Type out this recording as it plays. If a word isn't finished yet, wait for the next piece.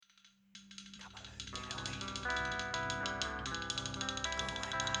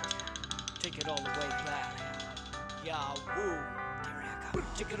Take it all the way back. Yeah, woo.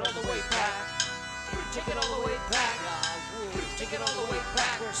 Take it all the way back. Take it all the way back. Yeah, woo. Take it all the way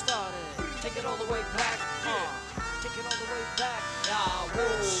back. Where it started. Take it all the way back. Take it all the way back. Yeah,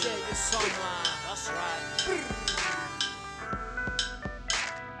 woo. Share your songline. That's right.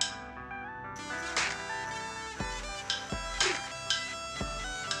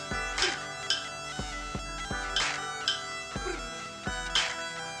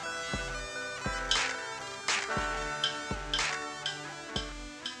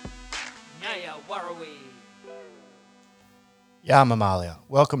 Ya Mamalia,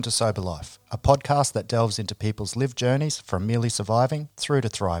 welcome to Sober Life, a podcast that delves into people's lived journeys from merely surviving through to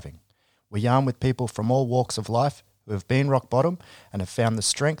thriving. We yarn with people from all walks of life who have been rock bottom and have found the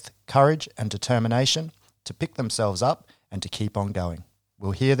strength, courage and determination to pick themselves up and to keep on going.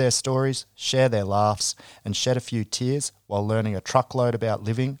 We'll hear their stories, share their laughs and shed a few tears while learning a truckload about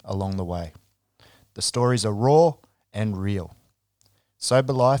living along the way. The stories are raw and real.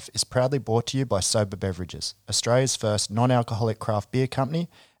 Sober Life is proudly brought to you by Sober Beverages, Australia's first non-alcoholic craft beer company,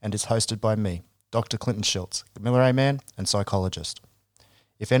 and is hosted by me, Dr. Clinton Schultz, Miller man and psychologist.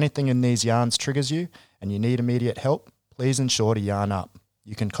 If anything in these yarns triggers you and you need immediate help, please ensure to yarn up.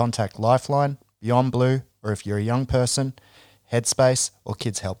 You can contact Lifeline, Beyond Blue, or if you're a young person, Headspace or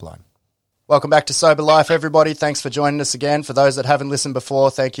Kids Helpline. Welcome back to Sober Life, everybody. Thanks for joining us again. For those that haven't listened before,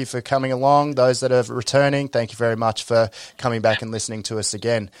 thank you for coming along. Those that are returning, thank you very much for coming back and listening to us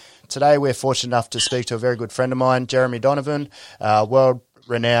again. Today, we're fortunate enough to speak to a very good friend of mine, Jeremy Donovan,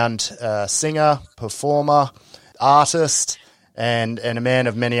 world-renowned singer, performer, artist, and a man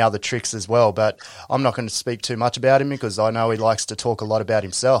of many other tricks as well. But I'm not going to speak too much about him because I know he likes to talk a lot about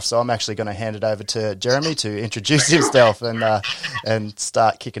himself. So I'm actually going to hand it over to Jeremy to introduce himself and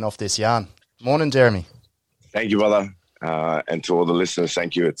start kicking off this yarn. Morning, Jeremy. Thank you, brother, and to all the listeners.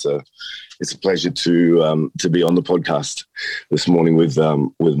 Thank you. It's a pleasure to be on the podcast this morning with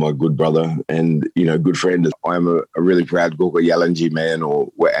my good brother and good friend. I'm a really proud Gulka Yalanji man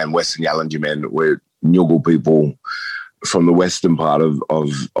and Western Yalanji man. We're Nyugu people from the western part of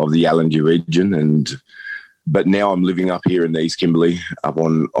the Yalanji region, but now I'm living up here in the East Kimberley, up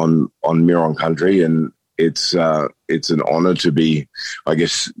on Miron country, and it's an honour to be, I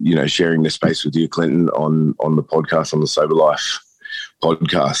guess, sharing this space with you, Clinton, on the podcast, on the Sober Life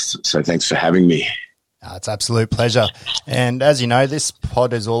podcast. So thanks for having me. It's an absolute pleasure. And as you know, this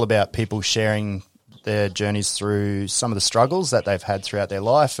pod is all about people sharing their journeys through some of the struggles that they've had throughout their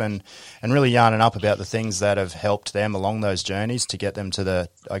life and really yarning up about the things that have helped them along those journeys to get them to the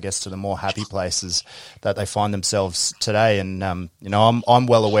more happy places that they find themselves today. And, I'm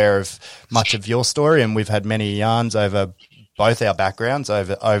well aware of much of your story, and we've had many yarns over both our backgrounds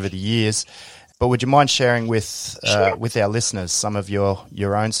over the years. But would you mind sharing with our listeners some of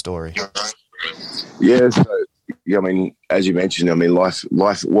your own story? Yeah, as you mentioned, life,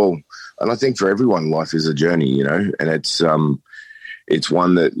 well, and I think for everyone, life is a journey, and it's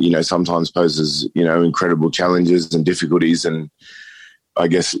one that, sometimes poses, incredible challenges and difficulties. And I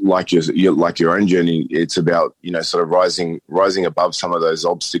guess like your own journey, it's about, sort of rising above some of those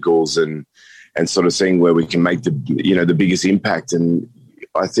obstacles and sort of seeing where we can make the biggest impact. And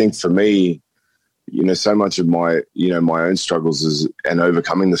I think for me, so much of my own struggles and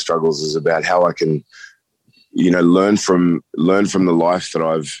overcoming the struggles is about how I can, learn from the life that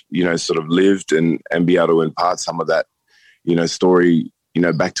I've, sort of lived and be able to impart some of that, story,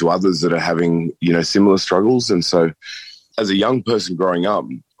 back to others that are having, similar struggles. And so as a young person growing up,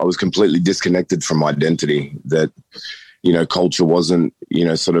 I was completely disconnected from identity, that, culture wasn't,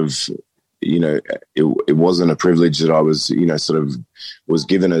 it wasn't a privilege that I was, was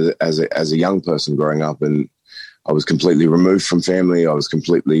given as a young person growing up. And I was completely removed from family. I was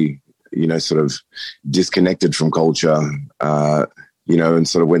completely, sort of disconnected from culture, and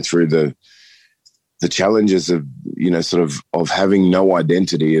sort of went through the challenges of, of having no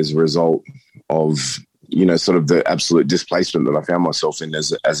identity as a result of, sort of the absolute displacement that I found myself in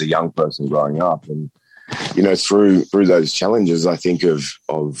as a young person growing up. And, through those challenges, I think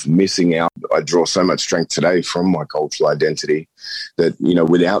of missing out. I draw so much strength today from my cultural identity that,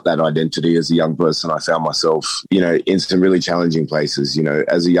 without that identity as a young person, I found myself, in some really challenging places.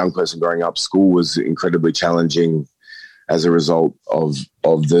 As a young person growing up, school was incredibly challenging as a result of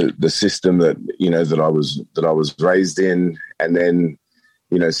the system that, that I was raised in. And then,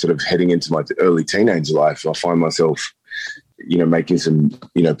 sort of heading into my early teenage life, I find myself, making some,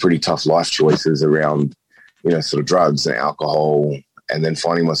 pretty tough life choices around, sort of drugs and alcohol, and then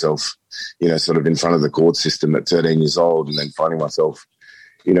finding myself, sort of in front of the court system at 13 years old, and then finding myself,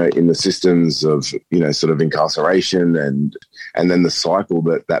 in the systems of, sort of incarceration and then the cycle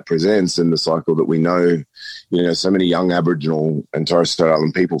that presents, and the cycle that we know, so many young Aboriginal and Torres Strait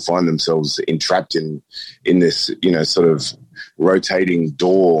Island people find themselves entrapped in this, sort of rotating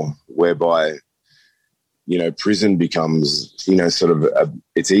door whereby, prison becomes, sort of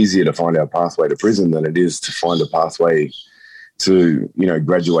it's easier to find our pathway to prison than it is to find a pathway to,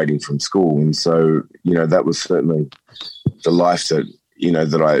 graduating from school. And so, that was certainly the life that,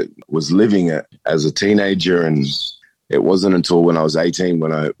 that I was living as a teenager. And it wasn't until when I was 18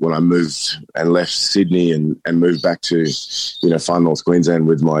 when I moved and left Sydney and moved back to, far north Queensland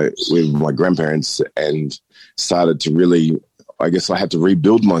with my grandparents, and started to really, I guess I had to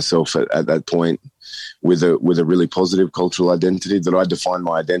rebuild myself at that point with a really positive cultural identity. That I defined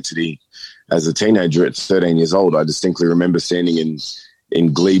my identity as a teenager at 13 years old. I distinctly remember standing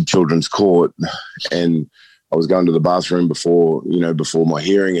in Glebe Children's Court, and I was going to the bathroom before my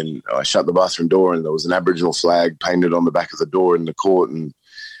hearing, and I shut the bathroom door, and there was an Aboriginal flag painted on the back of the door in the court, and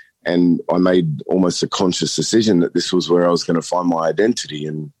I made almost a conscious decision that this was where I was going to find my identity.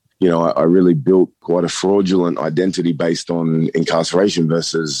 And I really built quite a fraudulent identity based on incarceration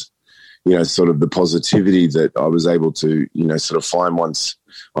versus sort of the positivity that I was able to sort of find once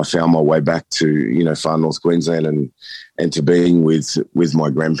I found my way back to far north Queensland and to being with my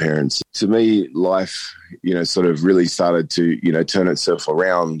grandparents. To me, life sort of really started to turn itself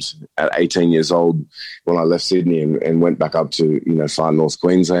around at 18 years old when I left Sydney and went back up to far north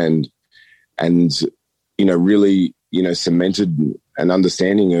Queensland, and really cemented an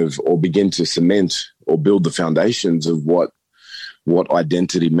understanding of, or begin to cement or build the foundations of what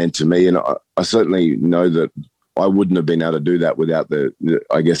identity meant to me. And I certainly know that I wouldn't have been able to do that without the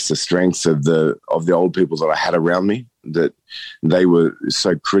strengths of the old people that I had around me, that they were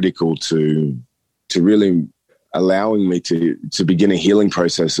so critical to really allowing me to begin a healing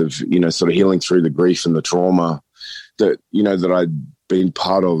process of, sort of healing through the grief and the trauma that, that I'd been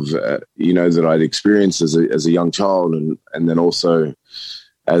part of, that I'd experienced as a young child. And then also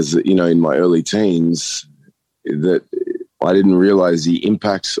as, in my early teens, that I didn't realize the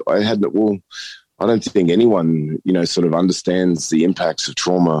impacts I had. Well, I don't think anyone, sort of understands the impacts of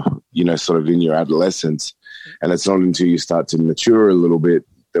trauma, sort of in your adolescence. And it's not until you start to mature a little bit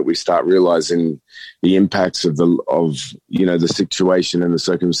that we start realizing the impacts of the situation and the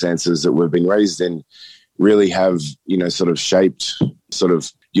circumstances that we've been raised in really have, sort of shaped sort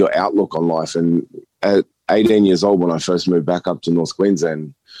of your outlook on life. And at 18 years old, when I first moved back up to North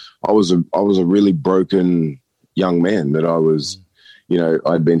Queensland, I was a really broken young man. That I was,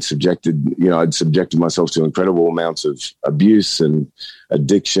 I'd been subjected, I'd subjected myself to incredible amounts of abuse and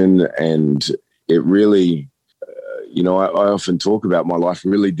addiction. And it really, I often talk about my life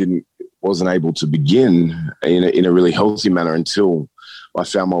really wasn't able to begin in a really healthy manner until I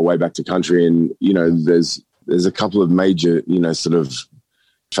found my way back to country. And, there's a couple of major, sort of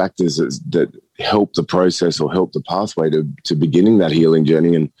factors that help the process or help the pathway to beginning that healing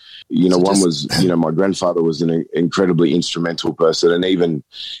journey. And, one was, my grandfather was an incredibly instrumental person. And even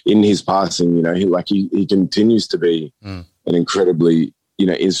in his passing, he continues to be an incredibly,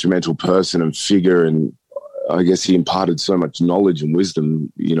 instrumental person and figure. And I guess he imparted so much knowledge and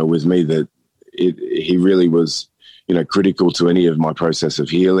wisdom, with me, that he really was, critical to any of my process of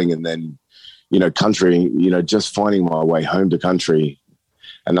healing. And then, country, just finding my way home to country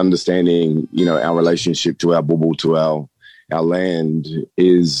and understanding, our relationship to our bubble, to our land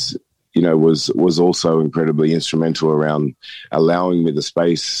is, was also incredibly instrumental around allowing me the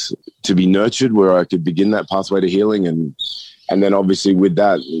space to be nurtured where I could begin that pathway to healing. And then obviously with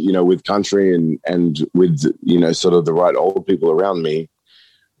that, with country and with, sort of the right old people around me,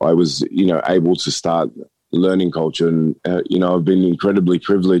 I was, able to start learning culture. And, I've been incredibly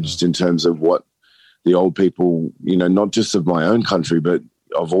privileged in terms of what the old people, not just of my own country, but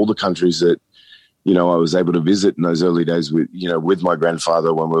of all the countries that, I was able to visit in those early days with my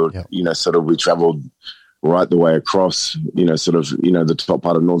grandfather when we were, we traveled right the way across, the top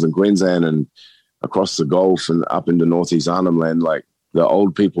part of northern Queensland and across the Gulf and up into northeast Arnhem Land. Like the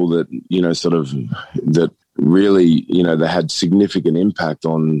old people that, that really, they had significant impact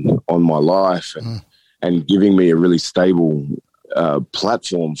on my life and giving me a really stable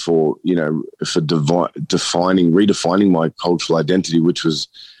platform for, for redefining my cultural identity, which was,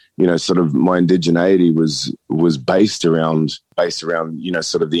 sort of my indigeneity was based around,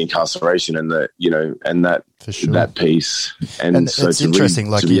 sort of the incarceration and and that, sure, that piece. And so it's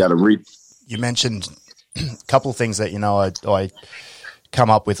interesting, you mentioned a couple of things that, I come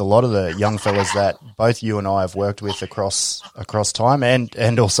up with a lot of the young fellas that both you and I have worked with across time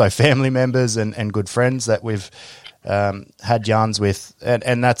and also family members and good friends that we've had yarns with,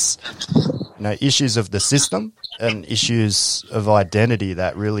 and that's, issues of the system and issues of identity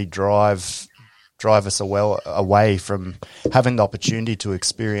that really drive us away from having the opportunity to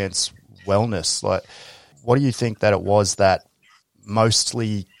experience wellness. Like, what do you think that it was that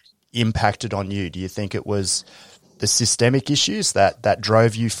mostly impacted on you? Do you think it was the systemic issues that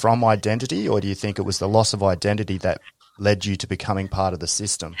drove you from identity, or do you think it was the loss of identity that led you to becoming part of the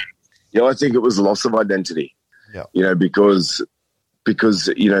system? Yeah, I think it was loss of identity. Yeah. Because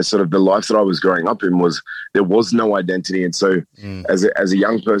sort of the life that I was growing up in there was no identity. And so as a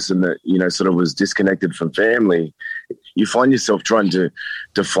young person that, sort of was disconnected from family, you find yourself trying to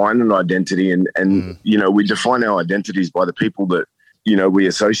define an identity. And we define our identities by the people that, we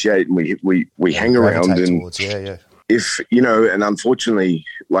associate and we hang around. And if, and unfortunately,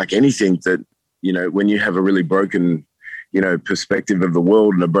 like anything that, when you have a really broken, perspective of the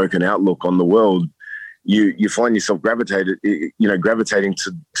world and a broken outlook on the world, you find yourself gravitating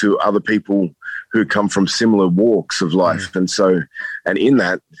to other people who come from similar walks of life. And so, and in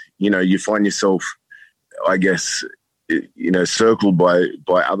that, you find yourself, I guess, circled by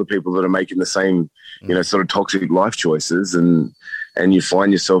other people that are making the same, sort of toxic life choices, and you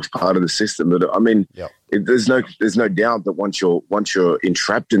find yourself part of the system. But I mean, there's no doubt that once you're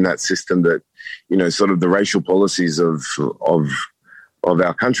entrapped in that system, that, sort of the racial policies of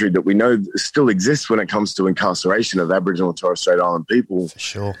our country that we know still exists when it comes to incarceration of Aboriginal and Torres Strait Island people, for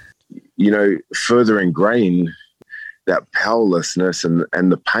sure, further ingrain that powerlessness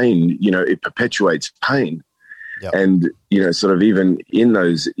and the pain. It perpetuates pain. Yep. And, sort of even in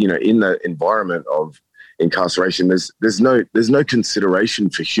those, in the environment of incarceration, there's no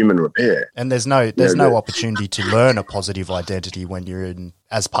consideration for human repair. And there's no opportunity to learn a positive identity when you're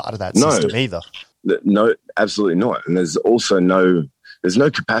as part of that system either. No, absolutely not. And there's also there's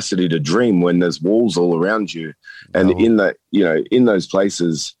no capacity to dream when there's walls all around you. And in that, in those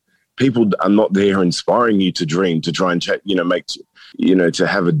places, people are not there inspiring you to dream, to try and, make, to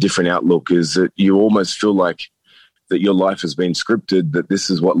have a different outlook. Is that you almost feel like that your life has been scripted, that this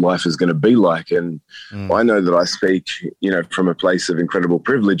is what life is going to be like. And I know that I speak, from a place of incredible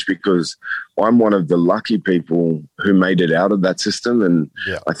privilege, because I'm one of the lucky people who made it out of that system. And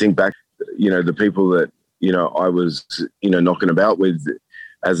I think back, the people that, I was, knocking about with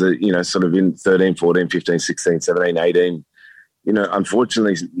as a, sort of in 13, 14, 15, 16, 17, 18,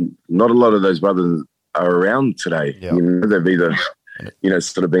 unfortunately, not a lot of those brothers are around today. Yeah. They've either,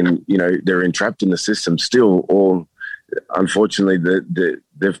 sort of been, they're entrapped in the system still, or unfortunately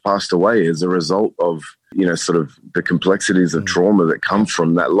they've passed away as a result of, sort of the complexities of trauma that come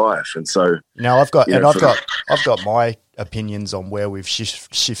from that life. And so now I've got my opinions on where we've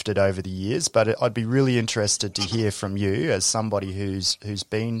shifted over the years, but I'd be really interested to hear from you as somebody who's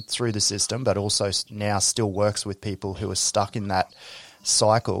been through the system, but also now still works with people who are stuck in that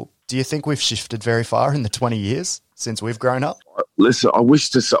cycle. Do you think we've shifted very far in the 20 years since we've grown up? Listen, I wish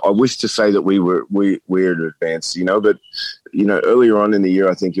to say that we're advanced, but earlier on in the year,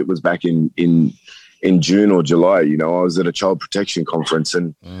 I think it was back in June or July, I was at a child protection conference,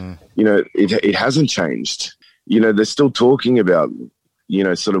 and it hasn't changed. They're still talking about,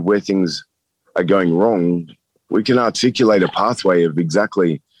 sort of where things are going wrong. We can articulate a pathway of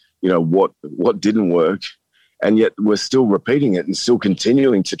exactly, what didn't work, and yet we're still repeating it and still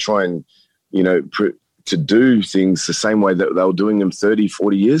continuing to try and, to do things the same way that they were doing them 30,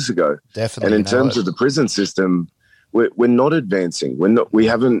 40 years ago. Definitely. And in terms of the prison system, we're not advancing. We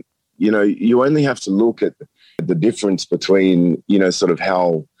haven't, you only have to look at the difference between, sort of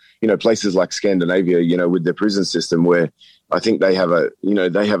how, places like Scandinavia, with their prison system, where I think they have a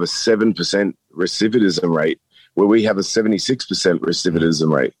 7% recidivism rate, where we have a 76%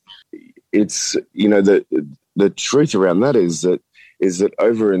 recidivism rate. It's, the truth around that is that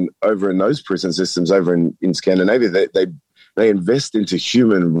over in those prison systems over in Scandinavia, they invest into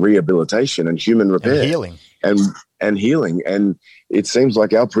human rehabilitation and human repair and healing. And it seems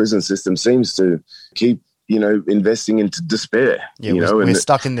like our prison system seems to keep, investing into despair. Yeah, we're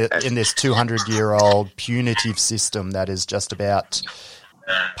stuck in this 200-year-old punitive system that is just about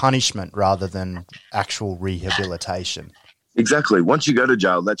punishment rather than actual rehabilitation. Exactly. Once you go to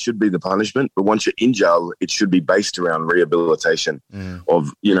jail, that should be the punishment. But once you're in jail, it should be based around rehabilitation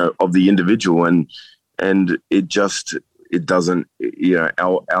of the individual. And it doesn't,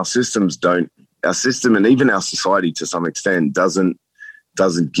 our systems don't, our system and even our society to some extent doesn't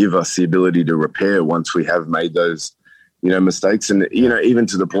give us the ability to repair once we have made those, mistakes. And, even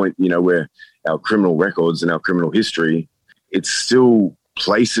to the point, where our criminal records and our criminal history, it still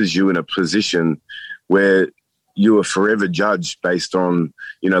places you in a position where you are forever judged based on,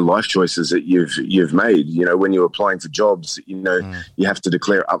 life choices that you've made. When you're applying for jobs, you have to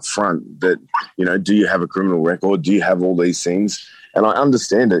declare up front that, do you have a criminal record? Do you have all these things? And I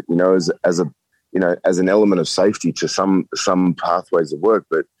understand it, as an element of safety to some pathways of work.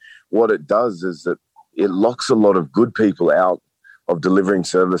 But what it does is that it locks a lot of good people out of delivering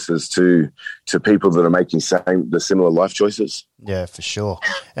services to people that are making the similar life choices. Yeah, for sure.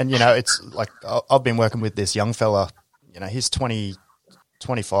 And, it's like I've been working with this young fella, he's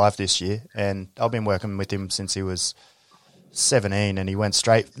 25 this year, and I've been working with him since he was 17, and he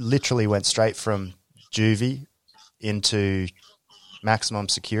literally went straight from juvie into maximum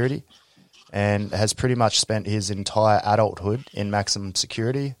security and has pretty much spent his entire adulthood in maximum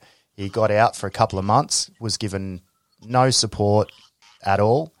security. He got out for a couple of months, was given no support at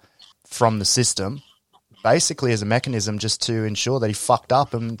all from the system, basically as a mechanism just to ensure that he fucked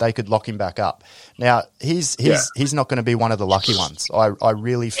up and they could lock him back up. Now, he's not going to be one of the lucky ones. I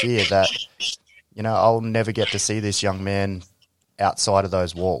really fear that, I'll never get to see this young man outside of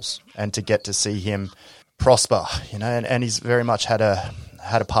those walls and to get to see him prosper, and he's very much had a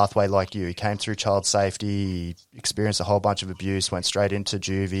pathway like you. He came through child safety, he experienced a whole bunch of abuse, went straight into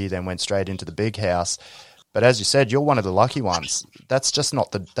juvie, then went straight into the big house. But as you said, you're one of the lucky ones. That's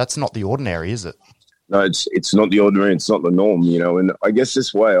not the ordinary, is it? No, it's not the ordinary. It's not the norm, And I guess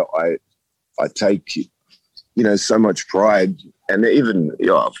this way, I take, so much pride, and even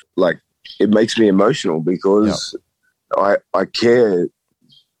it makes me emotional because I care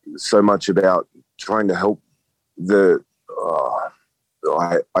so much about trying to help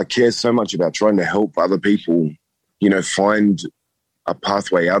I care so much about trying to help other people, find a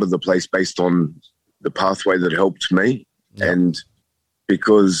pathway out of the place based on the pathway that helped me. Yeah. And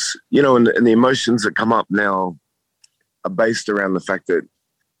because, and the emotions that come up now are based around the fact that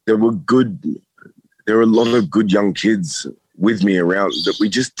there were a lot of good young kids with me around that we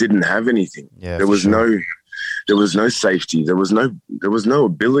just didn't have anything. Yeah, there was no safety. There was no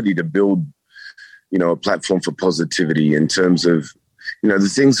ability to build, a platform for positivity in terms of, the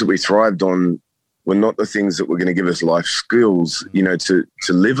things that we thrived on were not the things that were going to give us life skills, to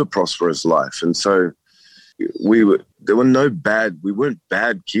live a prosperous life. And so we weren't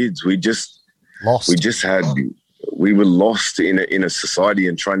bad kids. We just lost. We were lost in a society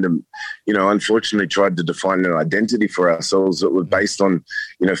and trying to, unfortunately tried to define an identity for ourselves that was based on,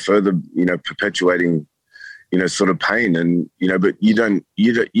 further, perpetuating, sort of pain. And, but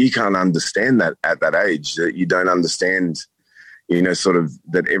you can't understand that at that age, that you don't understand, sort of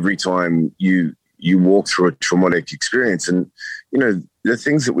that every time you walk through a traumatic experience. And, the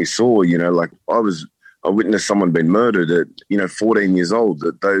things that we saw, like I witnessed someone being murdered at, 14 years old,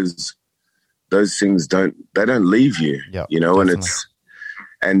 that those things don't leave you, definitely.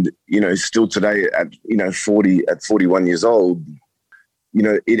 and still today at 41 years old,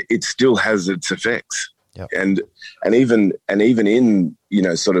 it still has its effects. Yep. And even in,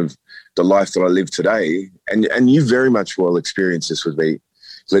 sort of the life that I live today, and you very much well experienced this with me,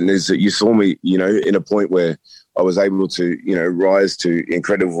 Clinton, is that you saw me, in a point where I was able to, rise to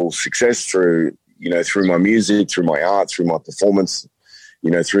incredible success through my music, through my art, through my performance,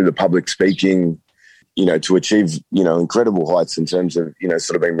 through the public speaking, to achieve, incredible heights in terms of,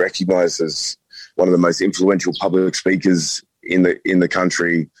 sort of being recognized as one of the most influential public speakers in the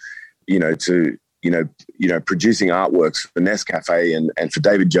country, to, producing artworks for Nescafe and for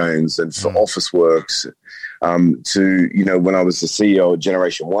David Jones and for Officeworks, to, when I was the CEO of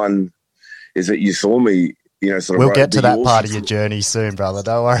Generation One, is that you saw me, sort of. We'll get to that part of your journey soon, brother.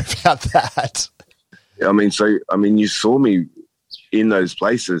 Don't worry about that. You saw me in those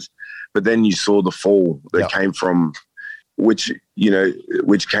places, but then you saw the fall that came from, which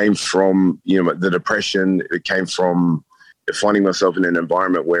came from, the depression. It came from finding myself in an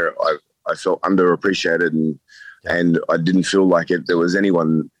environment where I felt underappreciated and I didn't feel like there was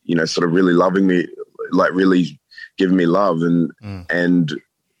anyone, sort of really loving me, like really giving me love. And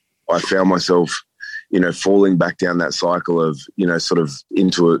I found myself, falling back down that cycle of, sort of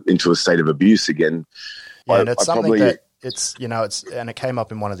into a state of abuse again. Yeah, and it's something that and it came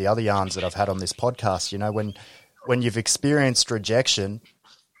up in one of the other yarns that I've had on this podcast, when you've experienced rejection,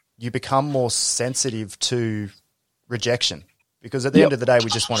 you become more sensitive to rejection because at the end of the day, we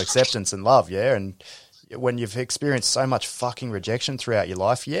just want acceptance and love. Yeah. And when you've experienced so much fucking rejection throughout your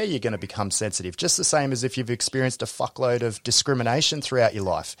life, you're going to become sensitive. Just the same as if you've experienced a fuckload of discrimination throughout your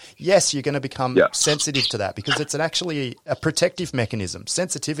life. Yes, you're going to become sensitive to that because it's actually a protective mechanism.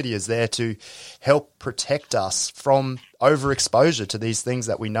 Sensitivity is there to help protect us from overexposure to these things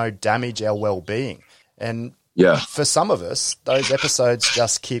that we know damage our well-being. And Yeah. For some of us, those episodes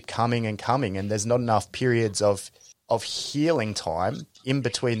just keep coming and coming, and there's not enough periods of healing time in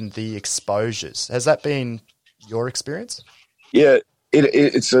between the exposures. Has that been your experience? Yeah,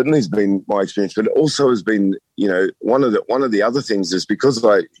 it certainly has been my experience, but it also has been, one of the other things is because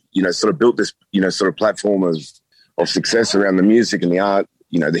I, sort of built this, sort of platform of success around the music and the art,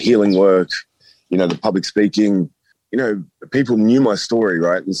 the healing work, the public speaking, people knew my story,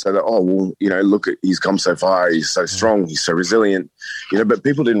 right? And so that, oh, well, look, he's come so far, he's so strong, he's so resilient, but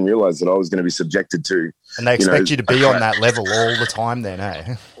people didn't realize that I was going to be subjected to. And they expect you to be on that level all the time then,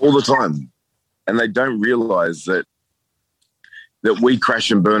 eh? All the time. And they don't realize that we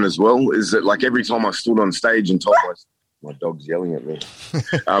crash and burn as well, is that like every time I stood on stage and told my dog's yelling at me.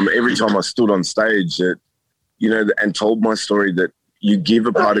 Every time I stood on stage that, and told my story, that you give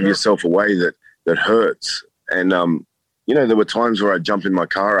a part of yourself away that hurts. And, there were times where I'd jump in my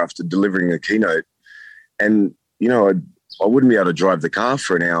car after delivering a keynote and, I wouldn't be able to drive the car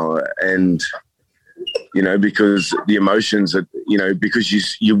for an hour. And, because the emotions that,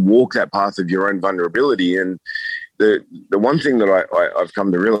 because you walk that path of your own vulnerability. And the one thing that I've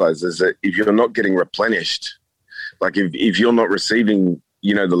come to realize is that if you're not getting replenished, like if you're not receiving,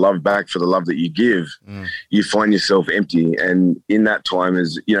 the love back for the love that you give, you find yourself empty. And in that time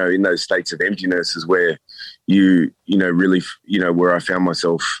is, in those states of emptiness is where really, where I found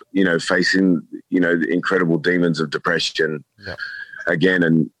myself, facing, the incredible demons of depression again.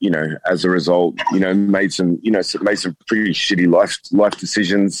 And, as a result, made some pretty shitty life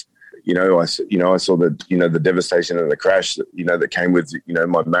decisions. I saw the devastation of the crash that came with,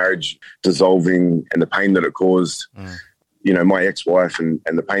 my marriage dissolving and the pain that it caused, my ex-wife and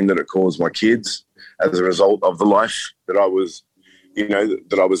the pain that it caused my kids as a result of the life that I was,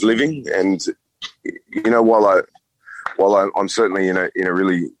 that I was living. And, while I'm certainly in a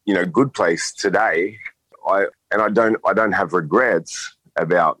really, good place today, I don't have regrets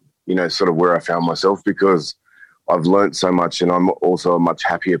about, sort of where I found myself, because I've learned so much and I'm also a much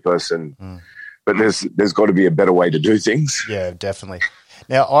happier person. But there's got to be a better way to do things. Yeah, definitely.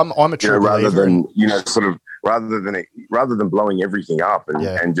 Now I'm a true believer rather than blowing everything up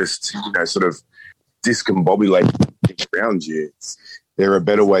and just, sort of discombobulate things around you. There are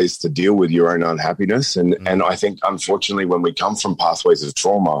better ways to deal with your own unhappiness. And I think, unfortunately, when we come from pathways of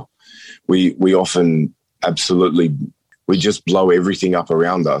trauma, we often we just blow everything up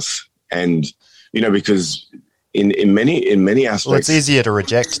around us. And, because in many aspects. Well, it's easier to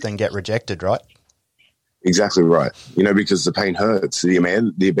reject than get rejected, right? Exactly right. Because the pain hurts, the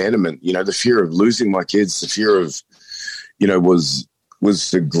abandonment, the fear of losing my kids, the fear of, was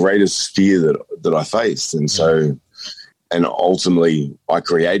the greatest fear that I faced. And so, and ultimately I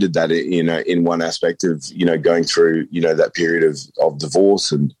created that, in one aspect of, going through, that period of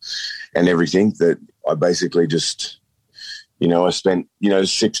divorce and everything, that I basically just, I spent,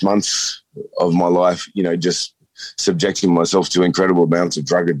 6 months of my life, just subjecting myself to incredible amounts of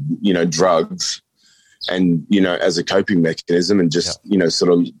drugs and, as a coping mechanism, and just,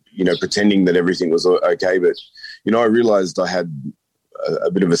 sort of, pretending that everything was okay. But, I realized I had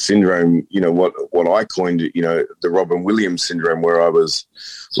a bit of a syndrome, what I coined, the Robin Williams syndrome, where I was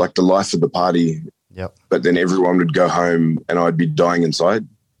like the life of the party, but then everyone would go home and I'd be dying inside.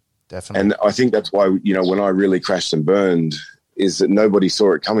 Definitely. And I think that's why, when I really crashed and burned, is that nobody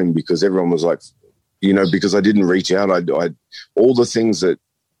saw it coming, because everyone was like, because I didn't reach out. I all the things that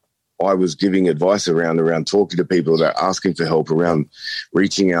I was giving advice around talking to people, about asking for help, around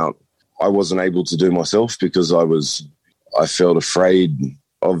reaching out, I wasn't able to do myself, because I felt afraid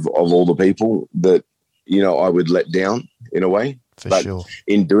of all the people that, I would let down in a way. But sure.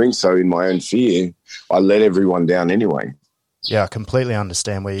 In doing so, in my own fear, I let everyone down anyway. Yeah, I completely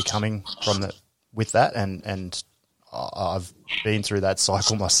understand where you're coming from with that. And I've been through that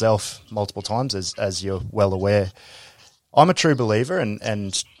cycle myself multiple times, as you're well aware. I'm a true believer,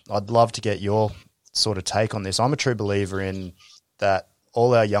 and I'd love to get your sort of take on this. I'm a true believer in that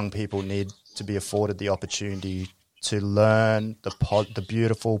all our young people need to be afforded the opportunity to learn the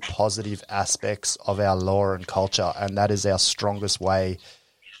beautiful, positive aspects of our law and culture, and that is our strongest way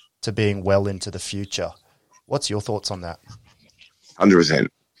to being well into the future. What's your thoughts on that? 100%.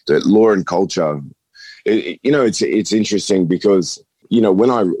 The law and culture, it's interesting, because when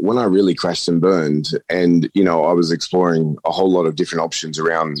I really crashed and burned, and I was exploring a whole lot of different options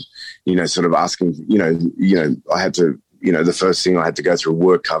around, sort of asking, I had to. The first thing I had to go through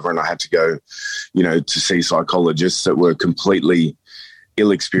work cover, and I had to go, to see psychologists that were completely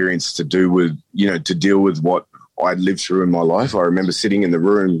ill-experienced to deal with what I'd lived through in my life. I remember sitting in the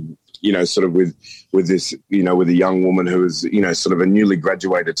room, sort of with this, with a young woman who was, sort of a newly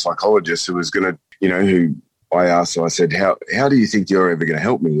graduated psychologist who was going to, who I asked him, I said, how do you think you're ever going to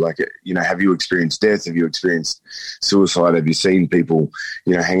help me? Like, have you experienced death? Have you experienced suicide? Have you seen people,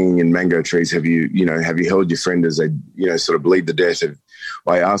 hanging in mango trees? Have you held your friend as they, sort of bleed to death?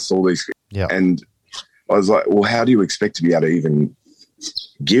 I asked all these, and I was like, well, how do you expect to be able to even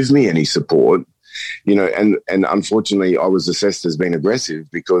give me any support? And unfortunately I was assessed as being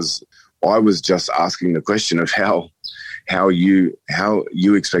aggressive because I was just asking the question of how you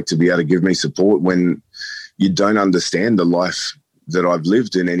expect to be able to give me support when you don't understand the life that I've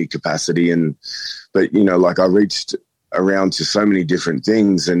lived in any capacity. But I reached around to so many different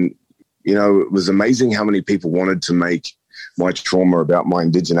things, and, it was amazing how many people wanted to make my trauma about my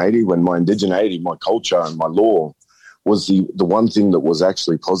indigeneity, when my indigeneity, my culture and my law was the one thing that was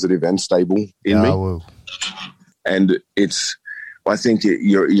actually positive and stable in me. Woo. And I think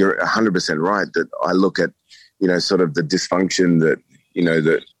you're 100% right that I look at, sort of the dysfunction that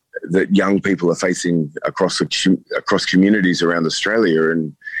young people are facing across communities around Australia,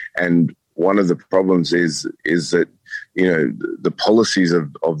 and one of the problems is that the policies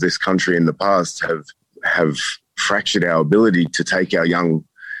of this country in the past have fractured our ability to take our young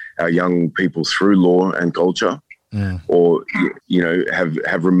people through law and culture, or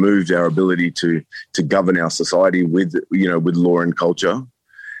have removed our ability to govern our society with law and culture,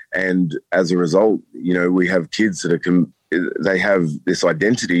 and as a result, we have kids that they have this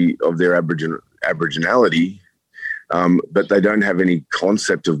identity of their Aboriginality, but they don't have any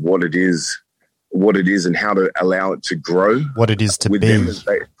concept of what it is and how to allow it to grow. What it is to be.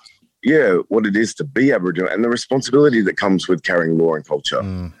 What it is to be Aboriginal, and the responsibility that comes with carrying law and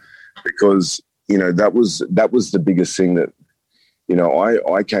culture. Because, that was the biggest thing that,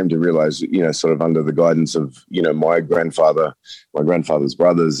 I came to realize, sort of under the guidance of, my grandfather's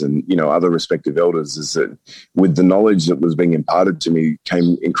brothers and, other respective elders, is that with the knowledge that was being imparted to me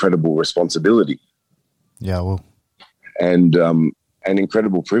came incredible responsibility. Yeah, well. And an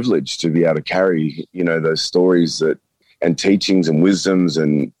incredible privilege to be able to carry, those stories and teachings and wisdoms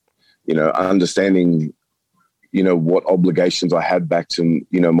and, understanding, what obligations I had back to,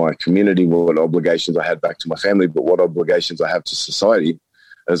 my community, what obligations I had back to my family, but what obligations I have to society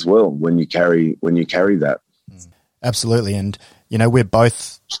as well when you carry that. Absolutely. And, we're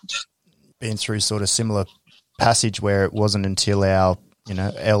both been through sort of similar passage where it wasn't until our,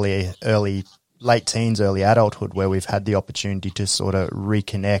 late teens, early adulthood, where we've had the opportunity to sort of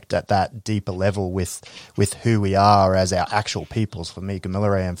reconnect at that deeper level with who we are as our actual peoples, for me,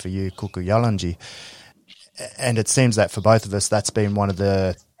 Gamilaraay, and for you, Kuku Yalanji. And it seems that for both of us, that's been one of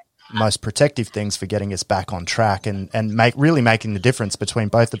the most protective things for getting us back on track and really making the difference between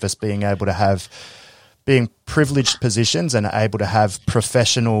both of us being privileged positions and able to have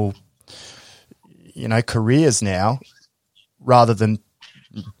professional, careers now rather than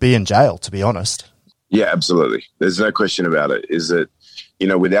be in jail, to be honest. Yeah, absolutely. There's no question about it. Is that,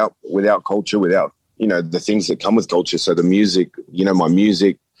 without culture, without, the things that come with culture. So the music, my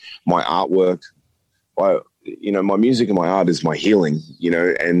music, my artwork, my music and my art is my healing,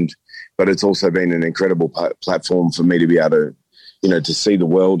 but it's also been an incredible platform for me to be able to, to see the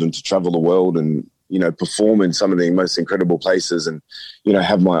world and to travel the world and, perform in some of the most incredible places and,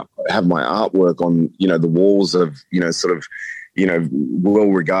 have my artwork on, the walls of, sort of,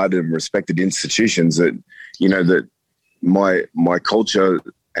 well-regarded and respected institutions that, that my culture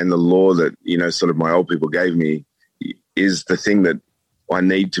and the law that, sort of my old people gave me is the thing that I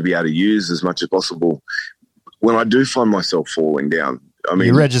need to be able to use as much as possible when I do find myself falling down. I mean,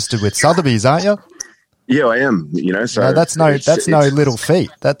 you're registered with Sotheby's, aren't you? Yeah, I am. So no, that's no little feat.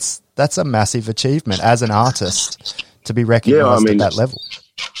 That's a massive achievement as an artist to be recognised at that level.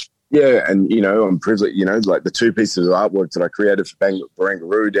 Yeah, and, I'm privileged, like the two pieces of artwork that I created for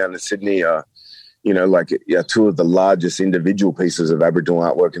Barangaroo down in Sydney are, two of the largest individual pieces of Aboriginal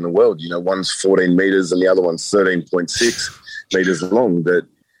artwork in the world. One's 14 metres and the other one's 13.6 metres long. That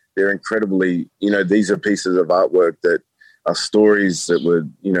they're incredibly, these are pieces of artwork that are stories that were,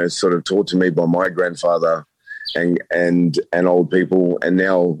 sort of taught to me by my grandfather and old people, and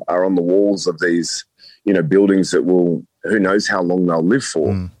now are on the walls of these, buildings that will, who knows how long they'll live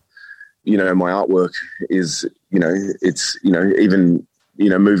for. My artwork is, it's, even,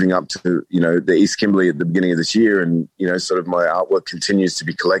 moving up to, the East Kimberley at the beginning of this year, and, sort of my artwork continues to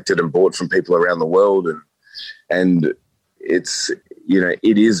be collected and bought from people around the world. And it's,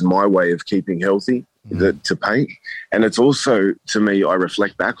 it is my way of keeping healthy to paint. And it's also, to me, I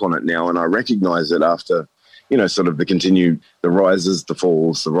reflect back on it now and I recognize it after, sort of the rises, the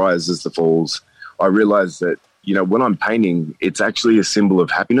falls. I realize that, when I'm painting, it's actually a symbol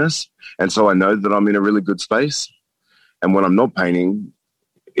of happiness. And so I know that I'm in a really good space. And when I'm not painting,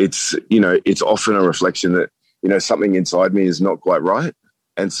 it's, it's often a reflection that, something inside me is not quite right.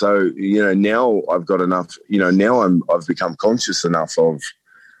 And so, now I've got enough, now I've become conscious enough of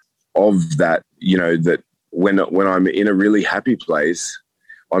that, that when I'm in a really happy place,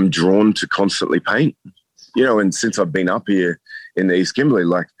 I'm drawn to constantly paint, and since I've been up here in the East Kimberley,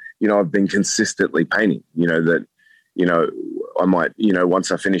 I've been consistently painting, I might,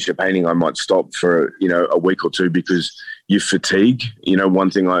 once I finish a painting, I might stop for, a week or two because you fatigue.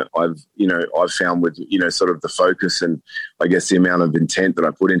 One thing I've found with, sort of the focus and I guess the amount of intent that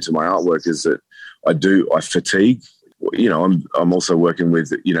I put into my artwork is that I fatigue. I'm also working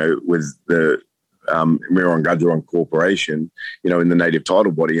with, with the Mirror Corporation, in the native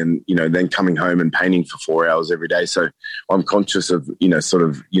title body and, then coming home and painting for 4 hours every day. So I'm conscious of,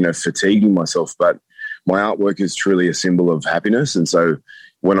 fatiguing myself, but my artwork is truly a symbol of happiness. And so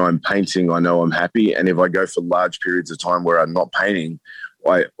when I'm painting, I know I'm happy. And if I go for large periods of time where I'm not painting,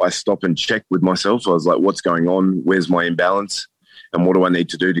 I stop and check with myself. I was like, what's going on? Where's my imbalance? And what do I need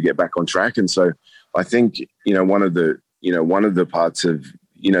to do to get back on track? And so I think, one of the parts of,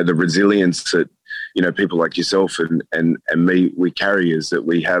 the resilience that, people like yourself and me, we carry is that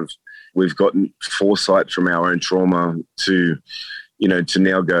we've gotten foresight from our own trauma to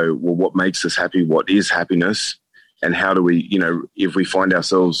now go, well, what makes us happy? What is happiness? And how do we, if we find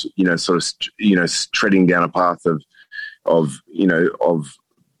ourselves, treading down a path of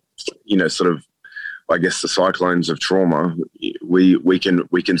sort of, I guess, the cyclones of trauma, we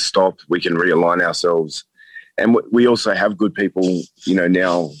can stop, we can realign ourselves. And we also have good people,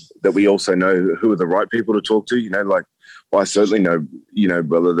 now that we also know who are the right people to talk to, I certainly know,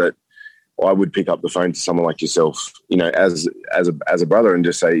 brother, that I would pick up the phone to someone like yourself, as a brother and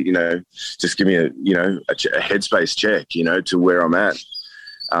just say, just give me a headspace check, to where I'm at.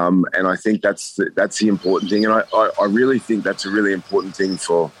 And I think that's the important thing. And I really think that's a really important thing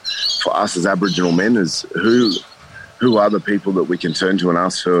for us as Aboriginal men is who are the people that we can turn to and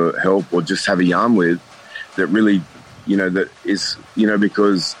ask for help or just have a yarn with that really, that is,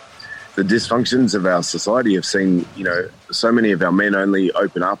 because the dysfunctions of our society have seen, so many of our men only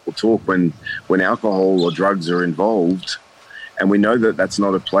open up or talk when alcohol or drugs are involved. And we know that that's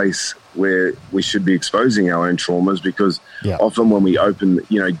not a place where we should be exposing our own traumas because often when we open,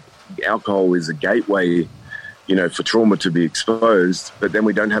 alcohol is a gateway, for trauma to be exposed, but then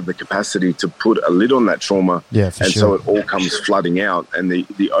we don't have the capacity to put a lid on that trauma. So it all comes flooding out and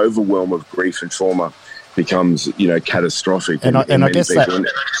the overwhelm of grief and trauma becomes, catastrophic. And I guess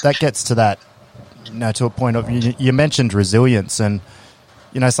that gets to that, to a point of, you mentioned resilience and,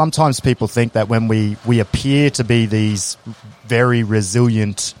 sometimes people think that when we appear to be these very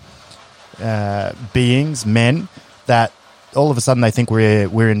resilient beings, men, that all of a sudden they think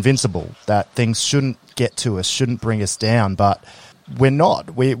we're invincible, that things shouldn't get to us, shouldn't bring us down, but we're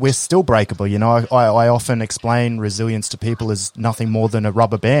not. We're still breakable. I often explain resilience to people as nothing more than a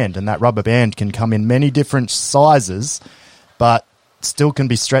rubber band, and that rubber band can come in many different sizes, but still can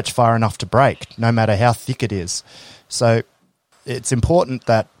be stretched far enough to break, no matter how thick it is. So it's important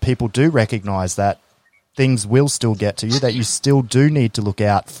that people do recognise that things will still get to you, that you still do need to look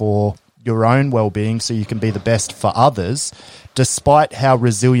out for your own well-being so you can be the best for others, despite how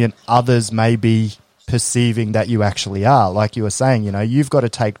resilient others may be perceiving that you actually are. Like you were saying, you've got to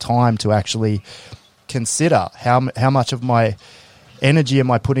take time to actually consider how much of my energy am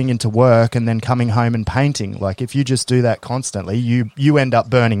I putting into work and then coming home and painting. Like if you just do that constantly, you end up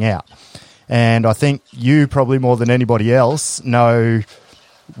burning out. And I think you probably more than anybody else know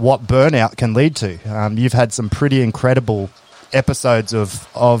what burnout can lead to. You've had some pretty incredible episodes of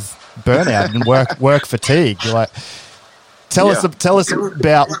burnout and work fatigue. Tell us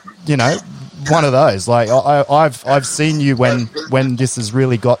about one of those. Like I've seen you when this has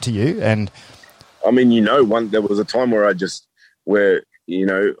really got to you. And I mean, there was a time where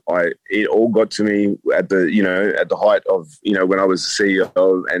it all got to me at the height of, when I was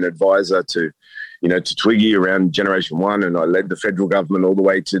CEO and advisor to Twiggy around Generation 1, and I led the federal government all the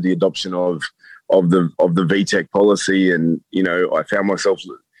way to the adoption of the VTech policy. And, I found myself,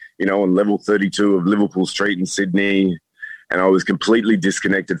 on level 32 of Liverpool Street in Sydney, and I was completely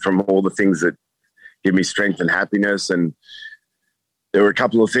disconnected from all the things that give me strength and happiness. And there were a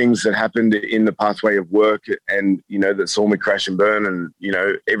couple of things that happened in the pathway of work and, that saw me crash and burn. And,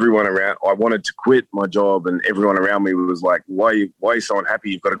 everyone around, I wanted to quit my job, and everyone around me was like, why are you so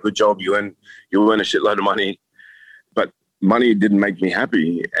unhappy? You've got a good job. You earn a shitload of money. But money didn't make me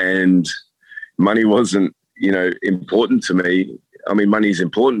happy. And money wasn't, important to me. I mean, money is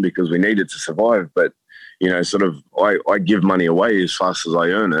important because we need it to survive. But, I give money away as fast as I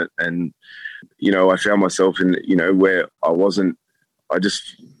earn it. And, I found myself in, where I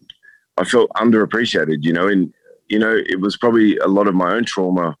I felt underappreciated, and, it was probably a lot of my own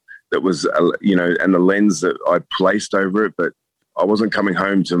trauma that was, and the lens that I placed over it, but I wasn't coming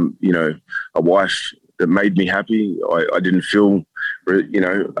home to, a wife that made me happy. I didn't feel,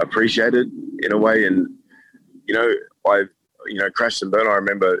 appreciated in a way. And, I, crashed and burned. I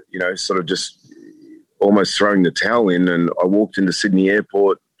remember, sort of just almost throwing the towel in, and I walked into Sydney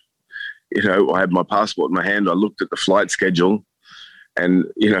Airport. I had my passport in my hand. I looked at the flight schedule, and,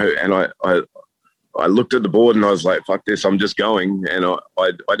 and I looked at the board and I was like, fuck this, I'm just going. And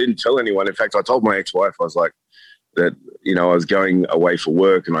I didn't tell anyone. In fact, I told my ex-wife, I was like, that, I was going away for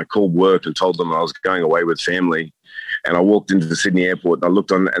work, and I called work and told them I was going away with family. And I walked into the Sydney airport and I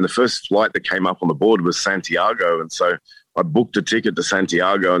looked on, and the first flight that came up on the board was Santiago. And so I booked a ticket to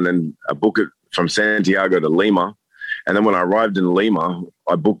Santiago, and then I booked it from Santiago to Lima. And then when I arrived in Lima,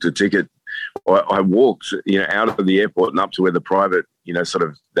 I booked a ticket. I walked, out of the airport and up to where the private, sort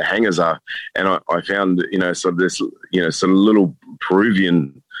of the hangars are. And I found, sort of this, sort of little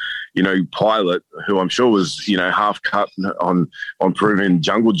Peruvian, pilot who I'm sure was, half cut on Peruvian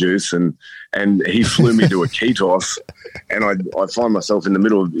jungle juice. And he flew me to Iquitos, and I find myself in the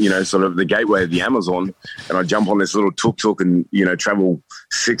middle of, sort of the gateway of the Amazon, and I jump on this little tuk-tuk and, travel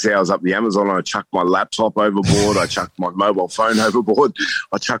 6 hours up the Amazon. I chuck my laptop overboard. I chucked my mobile phone overboard.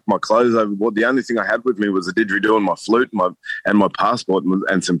 I chucked my clothes overboard. The only thing I had with me was a didgeridoo and my flute and my passport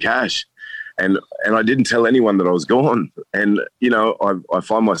and some cash. And I didn't tell anyone that I was gone. And, I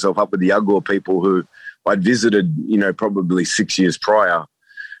find myself up with the Yagua people who I'd visited, probably 6 years prior.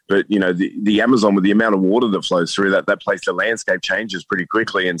 But, the Amazon, with the amount of water that flows through that place, the landscape changes pretty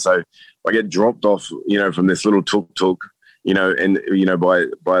quickly. And so I get dropped off, from this little tuk-tuk, and,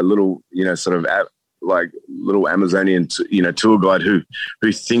 by a little, sort of like little Amazonian, tour guide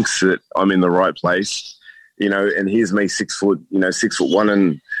who thinks that I'm in the right place. And here's me 6 foot, 6'1"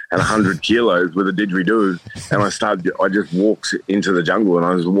 and 100 kilos with a didgeridoo. And I just walked into the jungle, and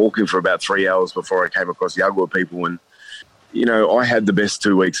I was walking for about 3 hours before I came across Yagua people. And, I had the best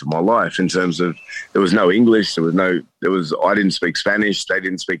 2 weeks of my life in terms of, there was no English. I didn't speak Spanish. They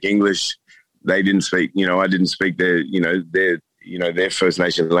didn't speak English. They didn't speak, I didn't speak their First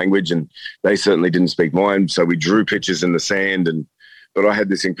Nation language, and they certainly didn't speak mine. So we drew pictures in the sand, but I had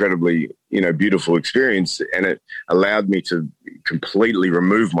this incredibly, beautiful experience, and it allowed me to completely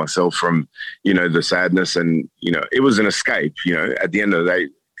remove myself from, the sadness. And, it was an escape. At the end of the day,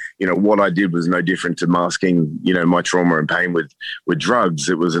 what I did was no different to masking, my trauma and pain with drugs.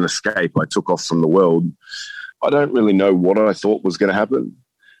 It was an escape. I took off from the world. I don't really know what I thought was going to happen,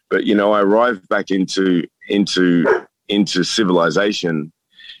 but, I arrived back into civilization,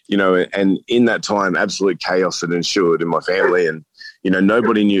 and in that time, absolute chaos had ensued in my family. And,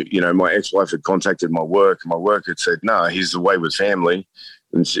 nobody knew, my ex-wife had contacted my work, and my work had said, no, he's away with family.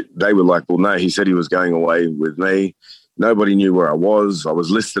 And they were like, well, no, he said he was going away with me. Nobody knew where I was. I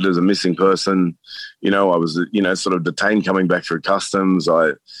was listed as a missing person. I was, sort of detained coming back through customs.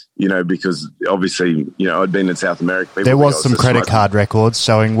 Because obviously, I'd been in South America. There was some credit card records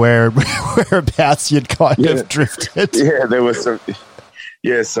showing whereabouts you'd kind of drifted. Yeah, there was some.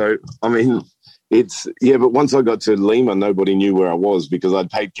 Yeah, so, I mean, but once I got to Lima, nobody knew where I was because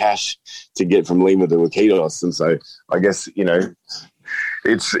I'd paid cash to get from Lima to Iquitos. And so I guess,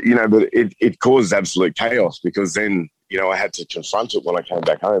 it's, but it caused absolute chaos because then, I had to confront it when I came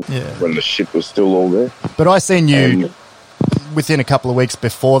back home, when the shit was still all there. But I seen you within a couple of weeks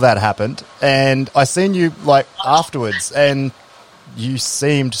before that happened, and I seen you like afterwards, and you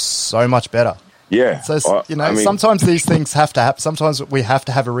seemed so much better. Yeah. So, sometimes these things have to happen. Sometimes we have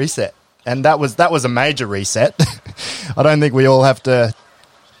to have a reset. And that was a major reset. I don't think we all have to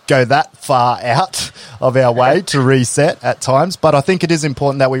go that far out of our way to reset at times, but I think it is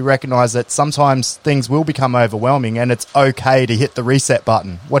important that we recognise that sometimes things will become overwhelming, and it's okay to hit the reset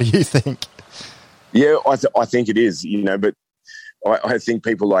button. What do you think? Yeah, I think it is, but I think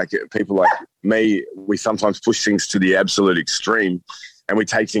people like me, we sometimes push things to the absolute extreme, and we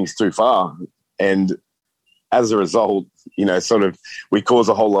take things too far, and as a result, sort of we cause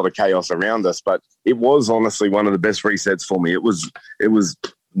a whole lot of chaos around us. But it was honestly one of the best resets for me. It was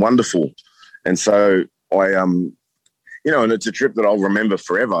wonderful. And so and it's a trip that I'll remember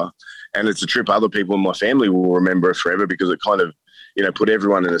forever. And it's a trip other people in my family will remember forever because it kind of, put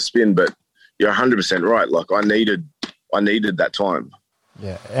everyone in a spin. But you're 100% right. Like I needed that time.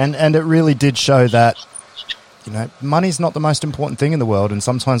 Yeah. And it really did show that, money's not the most important thing in the world. And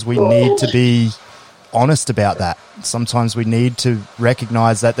sometimes we need to be honest about that. Sometimes we need to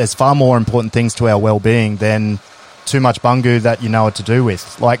recognize that there's far more important things to our well-being than too much bungu that you know what to do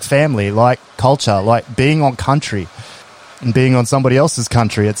with, like family, like culture, like being on country. and being on somebody else's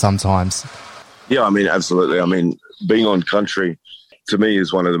country at some times. Yeah, I mean, absolutely. I mean, being on country to me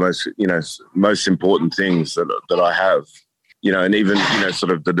is one of the most important things that I have. And even,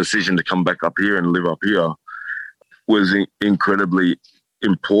 sort of the decision to come back up here and live up here was incredibly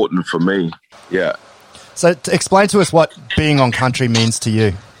important for me. Yeah. So explain to us what being on country means to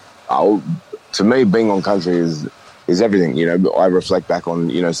you. To me, being on country is everything. I reflect back on,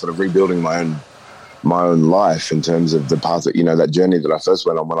 sort of rebuilding my own life in terms of the path that, that journey that I first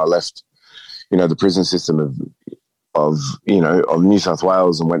went on when I left, the prison system of New South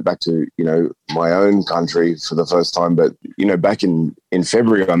Wales and went back to, my own country for the first time. But, back in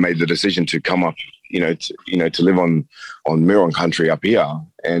February, I made the decision to come up, to live on Miron country up here.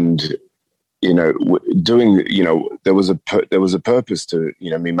 And, there was a purpose to,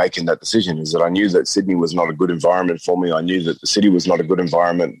 me making that decision, is that I knew that Sydney was not a good environment for me. I knew that the city was not a good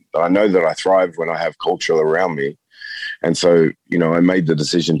environment. I know that I thrive when I have culture around me. And so, I made the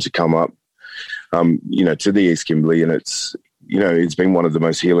decision to come up, to the East Kimberley, and it's been one of the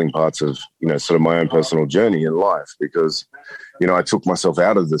most healing parts of, sort of my own personal journey in life, because, I took myself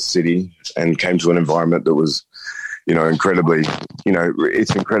out of the city and came to an environment that was, incredibly,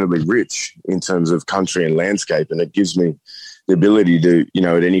 it's incredibly rich in terms of country and landscape. And it gives me the ability to,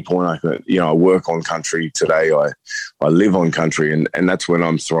 at any point I can, I work on country today. I live on country, and that's when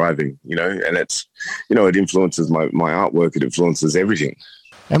I'm thriving, and it's, it influences my artwork. It influences everything.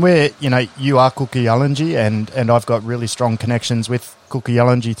 And you are Kuku-Yalanji, and I've got really strong connections with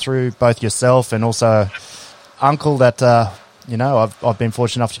Kuku-Yalanji through both yourself and also uncle that, I've been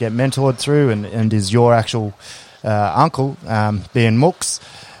fortunate enough to get mentored through, and is your actual uncle, being Mooks,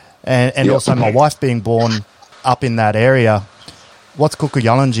 and yep. Also my wife being born up in that area. What's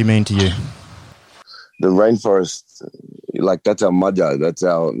Kuku-Yalanji mean to you? The rainforest, that's our madja,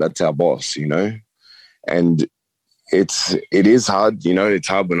 that's our boss, and it is hard, it's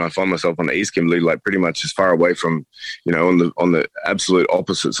hard when I find myself on the East Kimberley, pretty much as far away from, on the absolute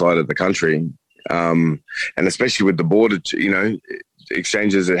opposite side of the country. And especially with the border,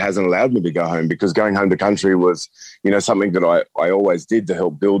 exchanges, it hasn't allowed me to go home, because going home to country was, something that I always did to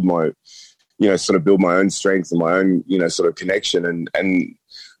help build my, sort of build my own strength and my own, sort of connection. And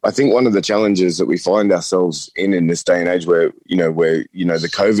I think one of the challenges that we find ourselves in this day and age where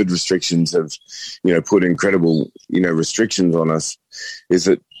the COVID restrictions have, put incredible, restrictions on us, is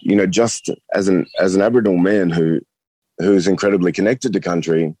that, just as an Aboriginal man who's incredibly connected to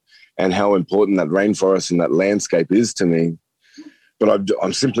country, and how important that rainforest and that landscape is to me, but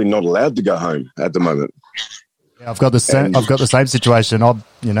I'm simply not allowed to go home at the moment. Yeah, I've got the same situation. I'm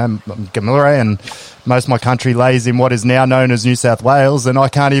Gamilaraay, and most of my country lays in what is now known as New South Wales, and I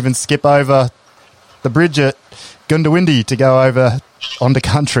can't even skip over the bridge at Goondiwindi to go over onto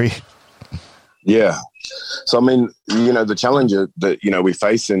country. Yeah. So, I mean, the challenge that, we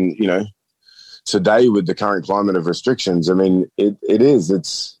face in, today with the current climate of restrictions, I mean,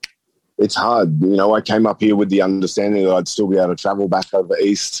 it's hard. I came up here with the understanding that I'd still be able to travel back over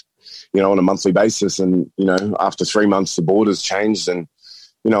east, on a monthly basis. And, after 3 months, the borders changed, and,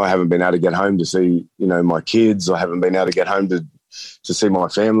 I haven't been able to get home to see, my kids. I haven't been able to get home to see my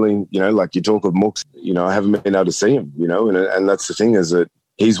family. Like you talk of Mooks, I haven't been able to see him, and that's the thing, is that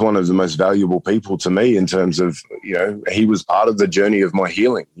he's one of the most valuable people to me in terms of, he was part of the journey of my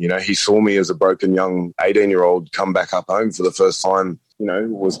healing. He saw me as a broken young 18-year-old come back up home for the first time,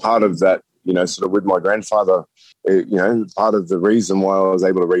 was part of that, sort of with my grandfather, part of the reason why I was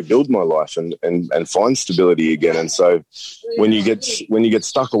able to rebuild my life and find stability again. And so when you get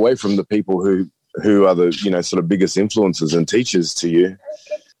stuck away from the people who are the, sort of biggest influences and teachers to you,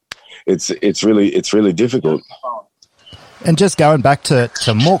 it's really difficult. And just going back to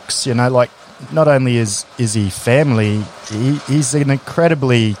Mooks, not only is he family, he's an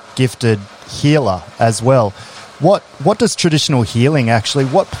incredibly gifted healer as well. What does traditional healing actually,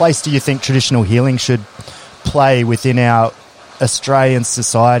 what place do you think traditional healing should play within our Australian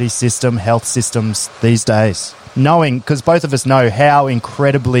society system, health systems these days? Knowing, because both of us know how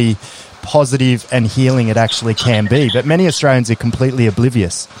incredibly positive and healing it actually can be, but many Australians are completely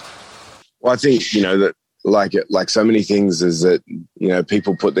oblivious. Well, I think, that like so many things is that,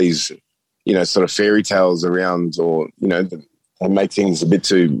 people put these, sort of fairy tales around, or, and make things a bit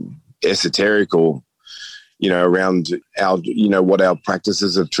too esoteric, or, around our, what our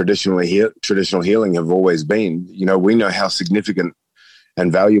practices of traditional healing have always been. We know how significant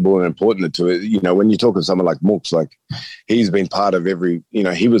and valuable and important to it. When you talk of someone like Mooks, he's been part of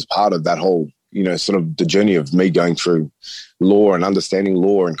he was part of that whole, sort of the journey of me going through law and understanding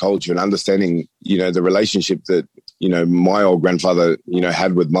law and culture and understanding, the relationship that, my old grandfather,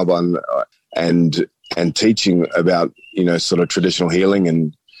 had with Maba, and teaching about, sort of traditional healing.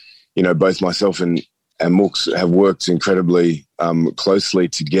 And, both myself and Mooks have worked incredibly closely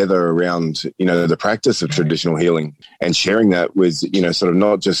together around, the practice of traditional healing and sharing that with, sort of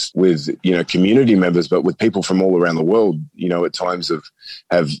not just with, community members, but with people from all around the world, at times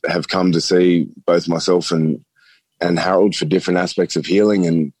have come to see both myself and Harold for different aspects of healing.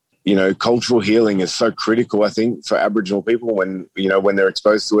 And, cultural healing is so critical, I think, for Aboriginal people when they're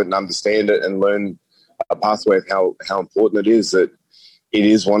exposed to it and understand it and learn a pathway of how important it is, that it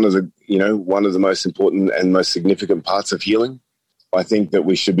is one of the most important and most significant parts of healing. I think that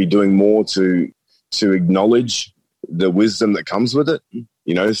we should be doing more to acknowledge the wisdom that comes with it.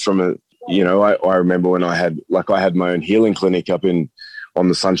 I remember when I had my own healing clinic up on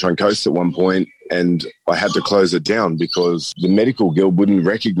the Sunshine Coast at one point, and I had to close it down because the medical guild wouldn't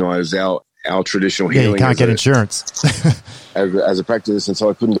recognise our traditional healing. You can't get insurance as a practice, and so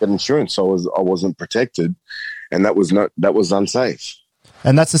I couldn't get insurance. So I wasn't protected, and that was unsafe.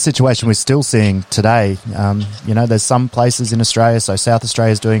 And that's the situation we're still seeing today. There's some places in Australia, so South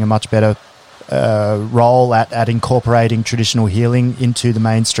Australia is doing a much better role at incorporating traditional healing into the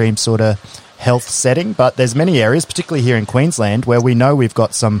mainstream sort of health setting. But there's many areas, particularly here in Queensland, where we know we've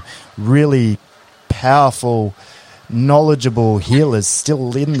got some really powerful, knowledgeable healers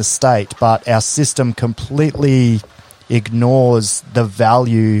still in the state, but our system completely ignores the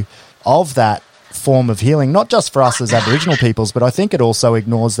value of that form of healing, not just for us as Aboriginal peoples, but I think it also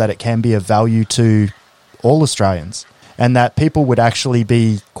ignores that it can be of value to all Australians, and that people would actually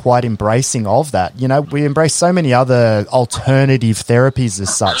be quite embracing of that. We embrace so many other alternative therapies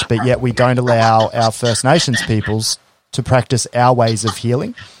as such, but yet we don't allow our First Nations peoples to practice our ways of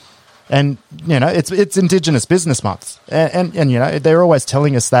healing. And, it's Indigenous Business Month. And they're always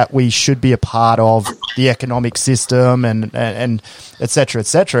telling us that we should be a part of the economic system and et cetera, et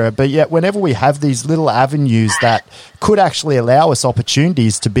cetera. But yet whenever we have these little avenues that could actually allow us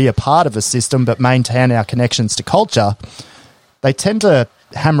opportunities to be a part of a system but maintain our connections to culture, they tend to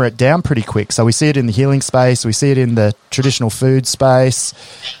hammer it down pretty quick. So we see it in the healing space. We see it in the traditional food space.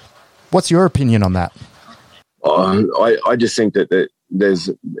 What's your opinion on that? I just think that there's...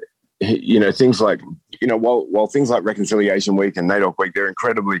 things like, while things like Reconciliation Week and NAIDOC Week, they're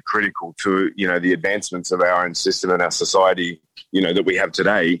incredibly critical to, the advancements of our own system and our society, that we have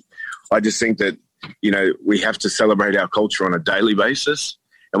today. I just think that, we have to celebrate our culture on a daily basis,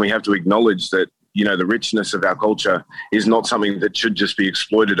 and we have to acknowledge that, the richness of our culture is not something that should just be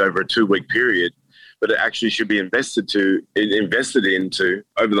exploited over a 2-week period, but it actually should be invested into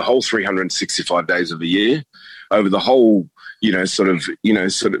over the whole 365 days of the year, over the whole, there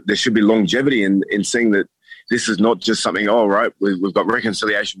should be longevity in seeing that this is not just something, we've got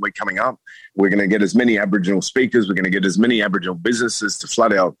Reconciliation Week coming up. We're going to get as many Aboriginal speakers. We're going to get as many Aboriginal businesses to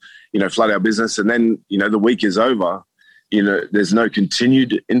flood our business. And then, the week is over. There's no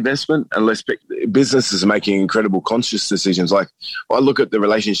continued investment unless businesses are making incredible conscious decisions. Like I look at the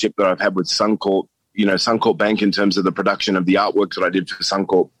relationship that I've had with Suncorp, Suncorp Bank in terms of the production of the artwork that I did for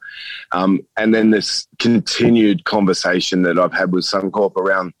Suncorp. And then this continued conversation that I've had with Suncorp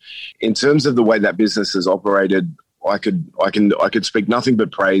around, in terms of the way that business has operated, I could speak nothing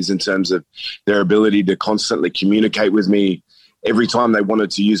but praise in terms of their ability to constantly communicate with me every time they wanted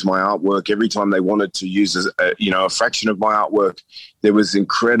to use my artwork, every time they wanted to use a fraction of my artwork. There was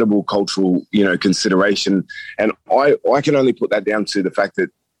incredible cultural consideration, and I can only put that down to the fact that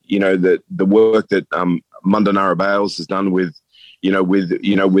that the work that Mundanara Bales has done with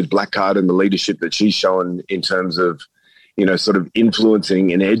Black Card and the leadership that she's shown in terms of, sort of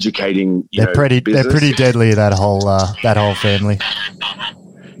influencing and educating. They're pretty deadly, that whole family.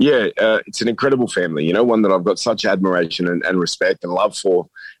 Yeah, it's an incredible family. One that I've got such admiration and respect and love for.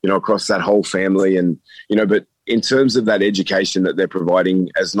 Across that whole family, and but in terms of that education that they're providing,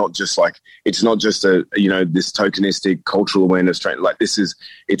 as not just it's not just a this tokenistic cultural awareness train.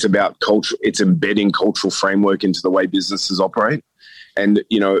 It's about culture. It's embedding cultural framework into the way businesses operate. And,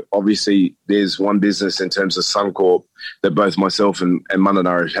 obviously there's one business in terms of Suncorp that both myself and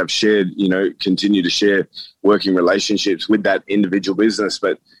Mundanara have shared, continue to share working relationships with that individual business.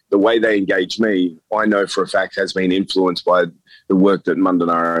 But the way they engage me, I know for a fact has been influenced by the work that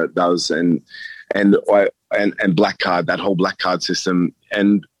Mundanara does and Black Card, that whole Black Card system.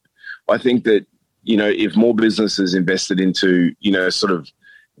 And I think that, if more businesses invested into,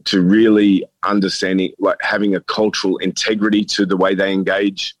 to really understanding, having a cultural integrity to the way they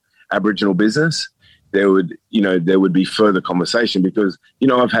engage Aboriginal business, there would be further conversation. Because,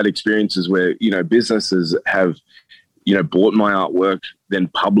 I've had experiences where, businesses have, bought my artwork, then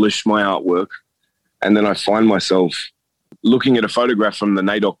published my artwork. And then I find myself looking at a photograph from the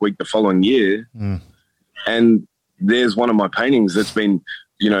NAIDOC week the following year. And there's one of my paintings that's been,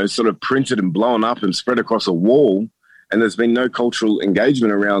 sort of printed and blown up and spread across a wall, and there's been no cultural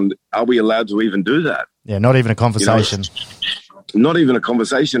engagement around, are we allowed to even do that? Yeah, not even a conversation. Not even a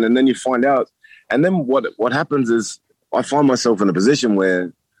conversation. And then you find out, and then what happens is I find myself in a position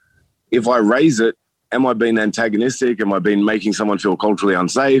where if I raise it, am I being antagonistic? Am I being making someone feel culturally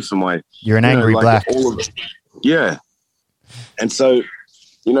unsafe? You're an angry black. All of it. Yeah. And so,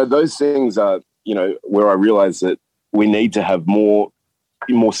 those things are, where I realize that we need to have more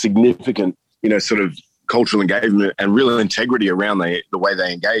significant, sort of cultural engagement and real integrity around the way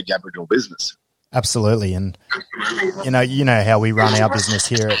they engage Aboriginal business. Absolutely. And, you know how we run our business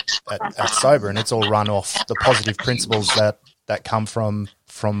here at Sober, and it's all run off the positive principles that come from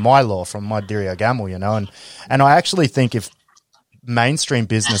my law, from my Diriyah Gamel, and I actually think if mainstream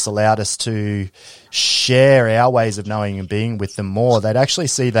business allowed us to share our ways of knowing and being with them more, they'd actually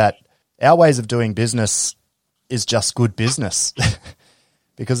see that our ways of doing business is just good business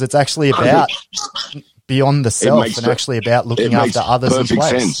because it's actually about beyond the self and actually about looking after others in place.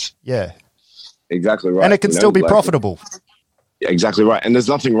 Sense. Yeah. Exactly right. And it can still be profitable. Exactly right. And there's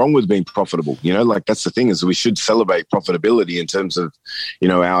nothing wrong with being profitable. That's the thing, is we should celebrate profitability in terms of,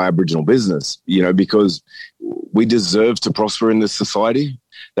 our Aboriginal business, because we deserve to prosper in this society.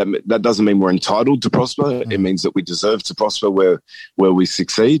 That doesn't mean we're entitled to prosper. It means that we deserve to prosper where we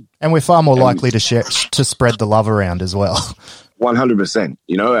succeed. And we're far more likely to spread the love around as well. 100%.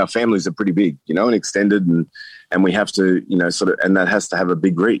 Our families are pretty big, and extended, and we have to, and that has to have a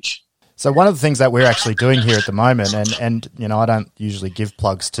big reach. So one of the things that we're actually doing here at the moment, and I don't usually give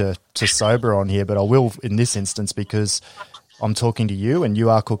plugs to Sober on here, but I will in this instance because I'm talking to you and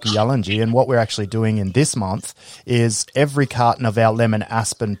you are Cookie Yulungi, and what we're actually doing in this month is every carton of our lemon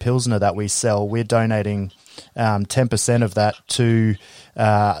aspen pilsner that we sell, we're donating 10% of that to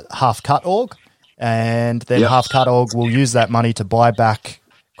Half Cut Org, and then Half Cut Org will use that money to buy back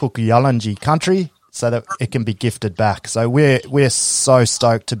Cookie Yulungi country, so that it can be gifted back. So we're so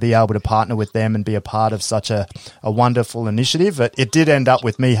stoked to be able to partner with them and be a part of such a wonderful initiative. It did end up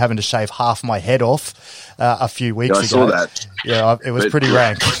with me having to shave half my head off a few weeks ago. I saw that. Yeah, it was pretty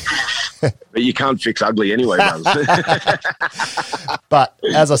rank. But you can't fix ugly anyway, brothers. But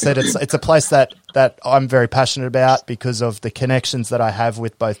as I said, it's a place that I'm very passionate about because of the connections that I have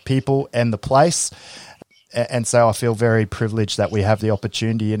with both people and the place. And so I feel very privileged that we have the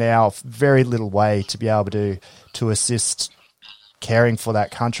opportunity in our very little way to be able to assist caring for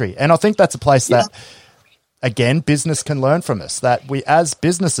that country. And I think that's a place that, again, business can learn from us, that we as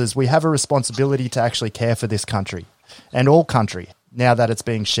businesses, we have a responsibility to actually care for this country and all country now that it's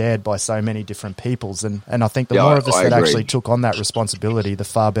being shared by so many different peoples. And I think the more of us that actually took on that responsibility, the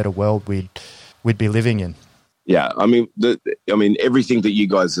far better world we'd be living in. Yeah, I mean, everything that you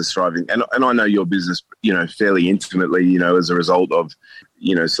guys are striving, and I know your business, fairly intimately, as a result of,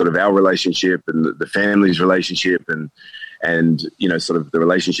 sort of our relationship and the family's relationship, and sort of the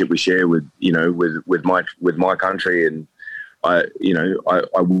relationship we share with, with my country, and I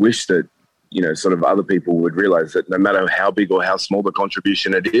wish that, sort of other people would realize that no matter how big or how small the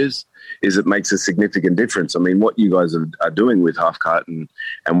contribution it is it makes a significant difference. I mean, what you guys are doing with Half Cut and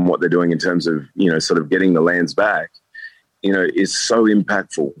what they're doing in terms of, sort of getting the lands back, is so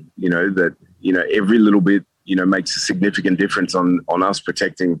impactful, that, every little bit, makes a significant difference on us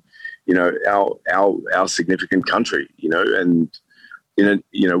protecting, our significant country, and,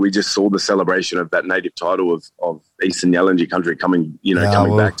 we just saw the celebration of that native title of Eastern Yallinji country coming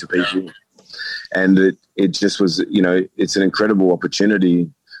back to people. And it just was, it's an incredible opportunity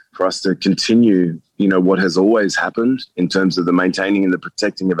for us to continue, what has always happened in terms of the maintaining and the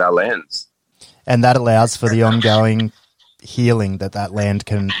protecting of our lands. And that allows for the ongoing healing that land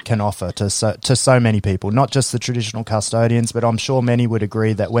can offer to so many people, not just the traditional custodians, but I'm sure many would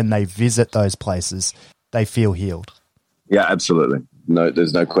agree that when they visit those places, they feel healed. Yeah, absolutely. No,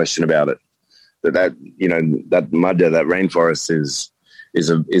 there's no question about it. That mud, that rainforest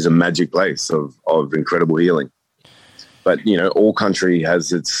is a magic place of incredible healing. But, all country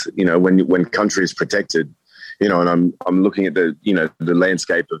has its, when country is protected, and I'm looking at the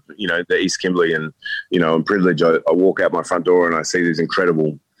landscape of, the East Kimberley, and, I'm privileged. I walk out my front door and I see these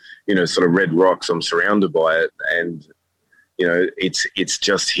incredible, sort of red rocks. I'm surrounded by it. And, it's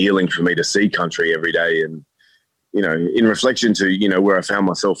just healing for me to see country every day. And, in reflection to, where I found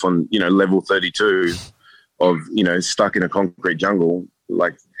myself on, level 32 of, stuck in a concrete jungle,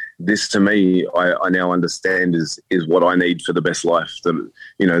 like this to me, I now understand is what I need for the best life,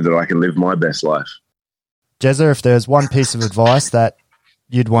 that I can live my best life. Jezza, if there's one piece of advice that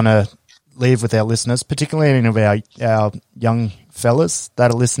you'd want to leave with our listeners, particularly any of our young fellas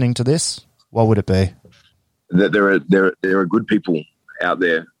that are listening to this, what would it be? that there are good people out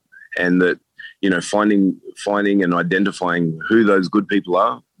there, and that, you know, finding and identifying who those good people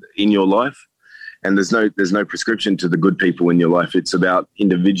are in your life. And there's no prescription to the good people in your life. It's about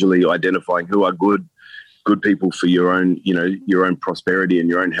individually identifying who are good people for your own, you know, your own prosperity and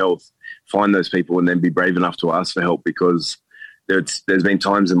your own health. Find those people and then be brave enough to ask for help, because there's been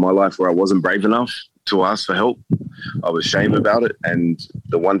times in my life where I wasn't brave enough to ask for help. I was ashamed about it. And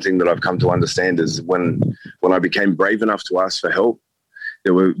the one thing that I've come to understand is when I became brave enough to ask for help,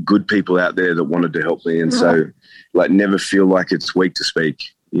 there were good people out there that wanted to help me. And so, like, never feel like it's weak to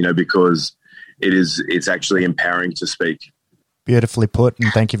speak, you know, because it's actually empowering to speak. Beautifully put,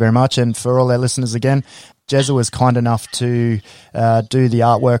 and thank you very much. And for all our listeners again, Jezza was kind enough to do the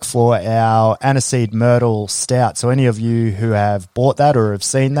artwork for our Aniseed Myrtle Stout. So any of you who have bought that or have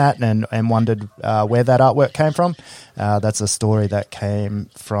seen that and wondered where that artwork came from, that's a story that came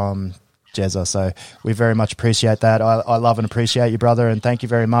from Jezza. So we very much appreciate that. I love and appreciate you, brother, and thank you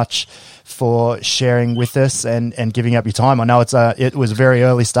very much for sharing with us and giving up your time. I know it was a very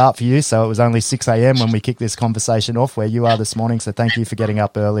early start for you, so it was only 6 a.m. when we kicked this conversation off where you are this morning, so thank you for getting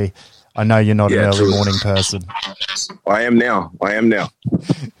up early. I know you're not an early morning person. I am now.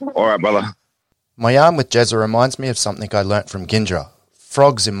 All right, brother. My yarn with Jezza reminds me of something I learnt from Gindra,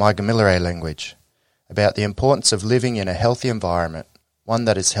 frogs in my Gamilaraay language, about the importance of living in a healthy environment, one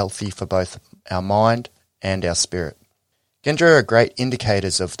that is healthy for both our mind and our spirit. Gindra are great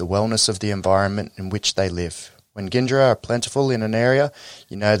indicators of the wellness of the environment in which they live. When Gindra are plentiful in an area,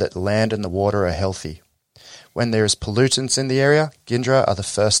 you know that the land and the water are healthy. When there is pollutants in the area, Gindra are the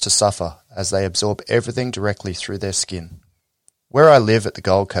first to suffer, as they absorb everything directly through their skin. Where I live at the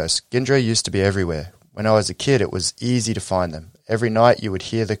Gold Coast, Gindra used to be everywhere. When I was a kid, it was easy to find them. Every night you would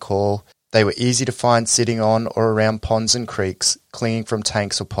hear the call. They were easy to find sitting on or around ponds and creeks, clinging from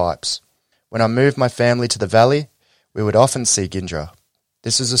tanks or pipes. When I moved my family to the valley, we would often see Gindra.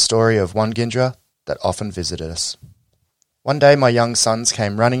 This is a story of one Gindra that often visited us. One day my young sons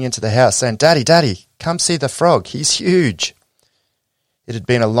came running into the house saying, "Daddy, Daddy, come see the frog, he's huge." It had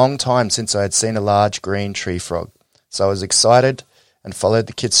been a long time since I had seen a large green tree frog, so I was excited and followed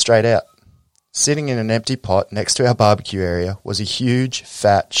the kids straight out. Sitting in an empty pot next to our barbecue area was a huge,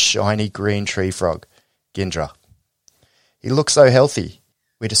 fat, shiny green tree frog, Gindra. He looked so healthy,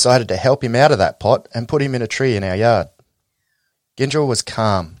 we decided to help him out of that pot and put him in a tree in our yard. Gindra was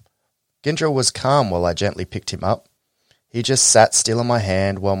calm. While I gently picked him up. He just sat still in my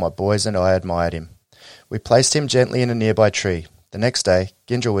hand while my boys and I admired him. We placed him gently in a nearby tree. The next day,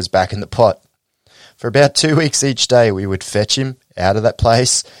 Gindra was back in the pot. For about 2 weeks each day, we would fetch him out of that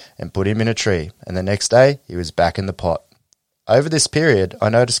place and put him in a tree, and the next day, he was back in the pot. Over this period, I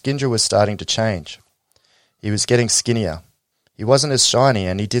noticed Gindra was starting to change. He was getting skinnier. He wasn't as shiny,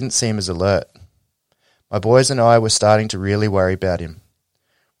 and he didn't seem as alert. My boys and I were starting to really worry about him.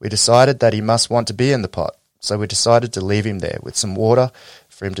 We decided that he must want to be in the pot, so we decided to leave him there with some water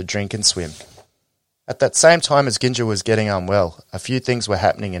for him to drink and swim. At that same time as Gindra was getting unwell, a few things were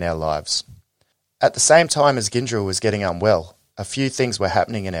happening in our lives.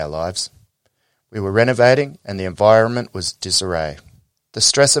 We were renovating and the environment was disarray. The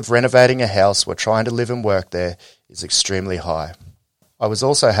stress of renovating a house while trying to live and work there is extremely high. I was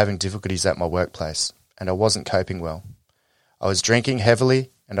also having difficulties at my workplace and I wasn't coping well. I was drinking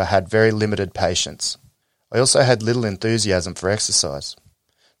heavily and I had very limited patience. I also had little enthusiasm for exercise.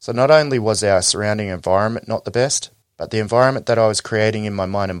 So not only was our surrounding environment not the best, but the environment that I was creating in my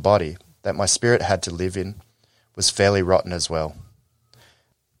mind and body, that my spirit had to live in, was fairly rotten as well.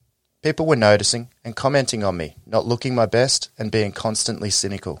 People were noticing and commenting on me, not looking my best and being constantly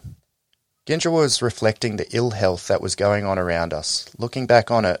cynical. Gindra was reflecting the ill health that was going on around us. Looking back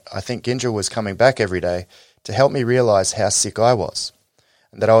on it, I think Gindra was coming back every day to help me realise how sick I was,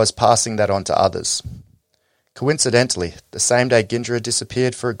 and that I was passing that on to others. Coincidentally, the same day Gindra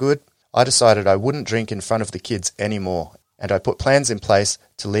disappeared for good, I decided I wouldn't drink in front of the kids anymore, and I put plans in place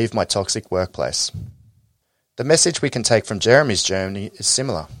to leave my toxic workplace. The message we can take from Jeremy's journey is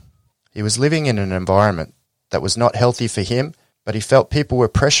similar. He was living in an environment that was not healthy for him, but he felt people were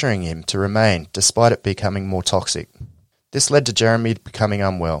pressuring him to remain despite it becoming more toxic. This led to Jeremy becoming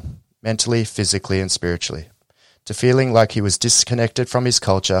unwell, mentally, physically and spiritually, to feeling like he was disconnected from his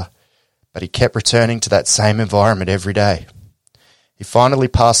culture, but he kept returning to that same environment every day. He finally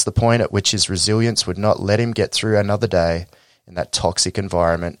passed the point at which his resilience would not let him get through another day in that toxic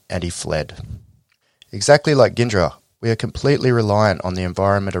environment, and he fled. Exactly like Gindra, we are completely reliant on the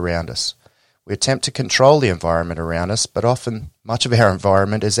environment around us. We attempt to control the environment around us, but often much of our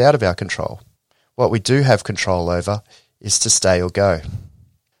environment is out of our control. What we do have control over is to stay or go.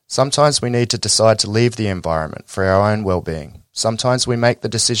 Sometimes we need to decide to leave the environment for our own well-being. Sometimes we make the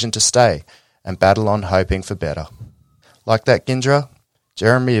decision to stay and battle on hoping for better. Like that Gindra,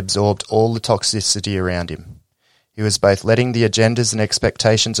 Jeremy absorbed all the toxicity around him. He was both letting the agendas and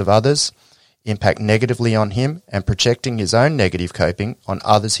expectations of others impact negatively on him and projecting his own negative coping on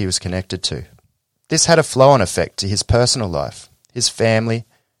others he was connected to. This had a flow-on effect to his personal life, his family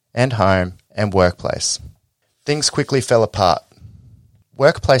and home and workplace. Things quickly fell apart.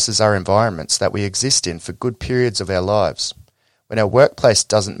 Workplaces are environments that we exist in for good periods of our lives. When our workplace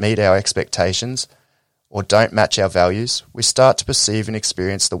doesn't meet our expectations or don't match our values, we start to perceive and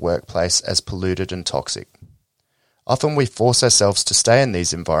experience the workplace as polluted and toxic. Often we force ourselves to stay in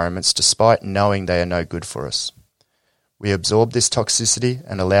these environments despite knowing they are no good for us. We absorb this toxicity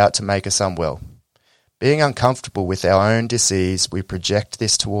and allow it to make us unwell. Being uncomfortable with our own disease, we project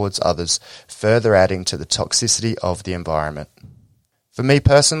this towards others, further adding to the toxicity of the environment. For me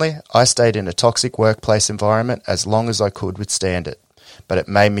personally, I stayed in a toxic workplace environment as long as I could withstand it, but it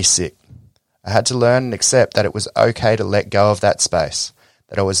made me sick. I had to learn and accept that it was okay to let go of that space,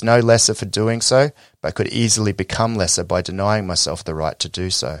 that I was no lesser for doing so, but could easily become lesser by denying myself the right to do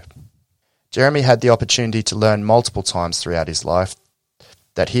so. Jeremy had the opportunity to learn multiple times throughout his life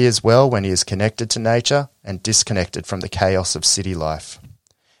that he is well when he is connected to nature and disconnected from the chaos of city life.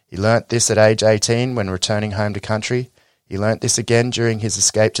 He learnt this at age 18 when returning home to country. He learnt this again during his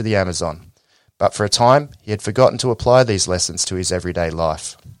escape to the Amazon, but for a time he had forgotten to apply these lessons to his everyday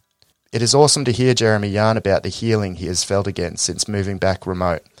life. It is awesome to hear Jeremy yarn about the healing he has felt again since moving back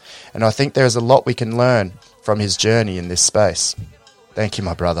remote, and I think there is a lot we can learn from his journey in this space. Thank you,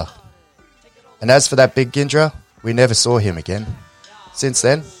 my brother. And as for that big Gindra, we never saw him again. Since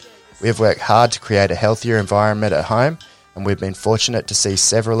then, we have worked hard to create a healthier environment at home, and we've been fortunate to see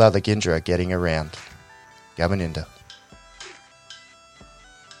several other Gindra getting around. Gabaninda.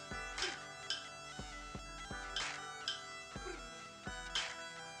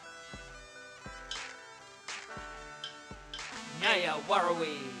 Naya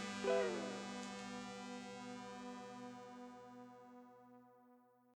Warawi.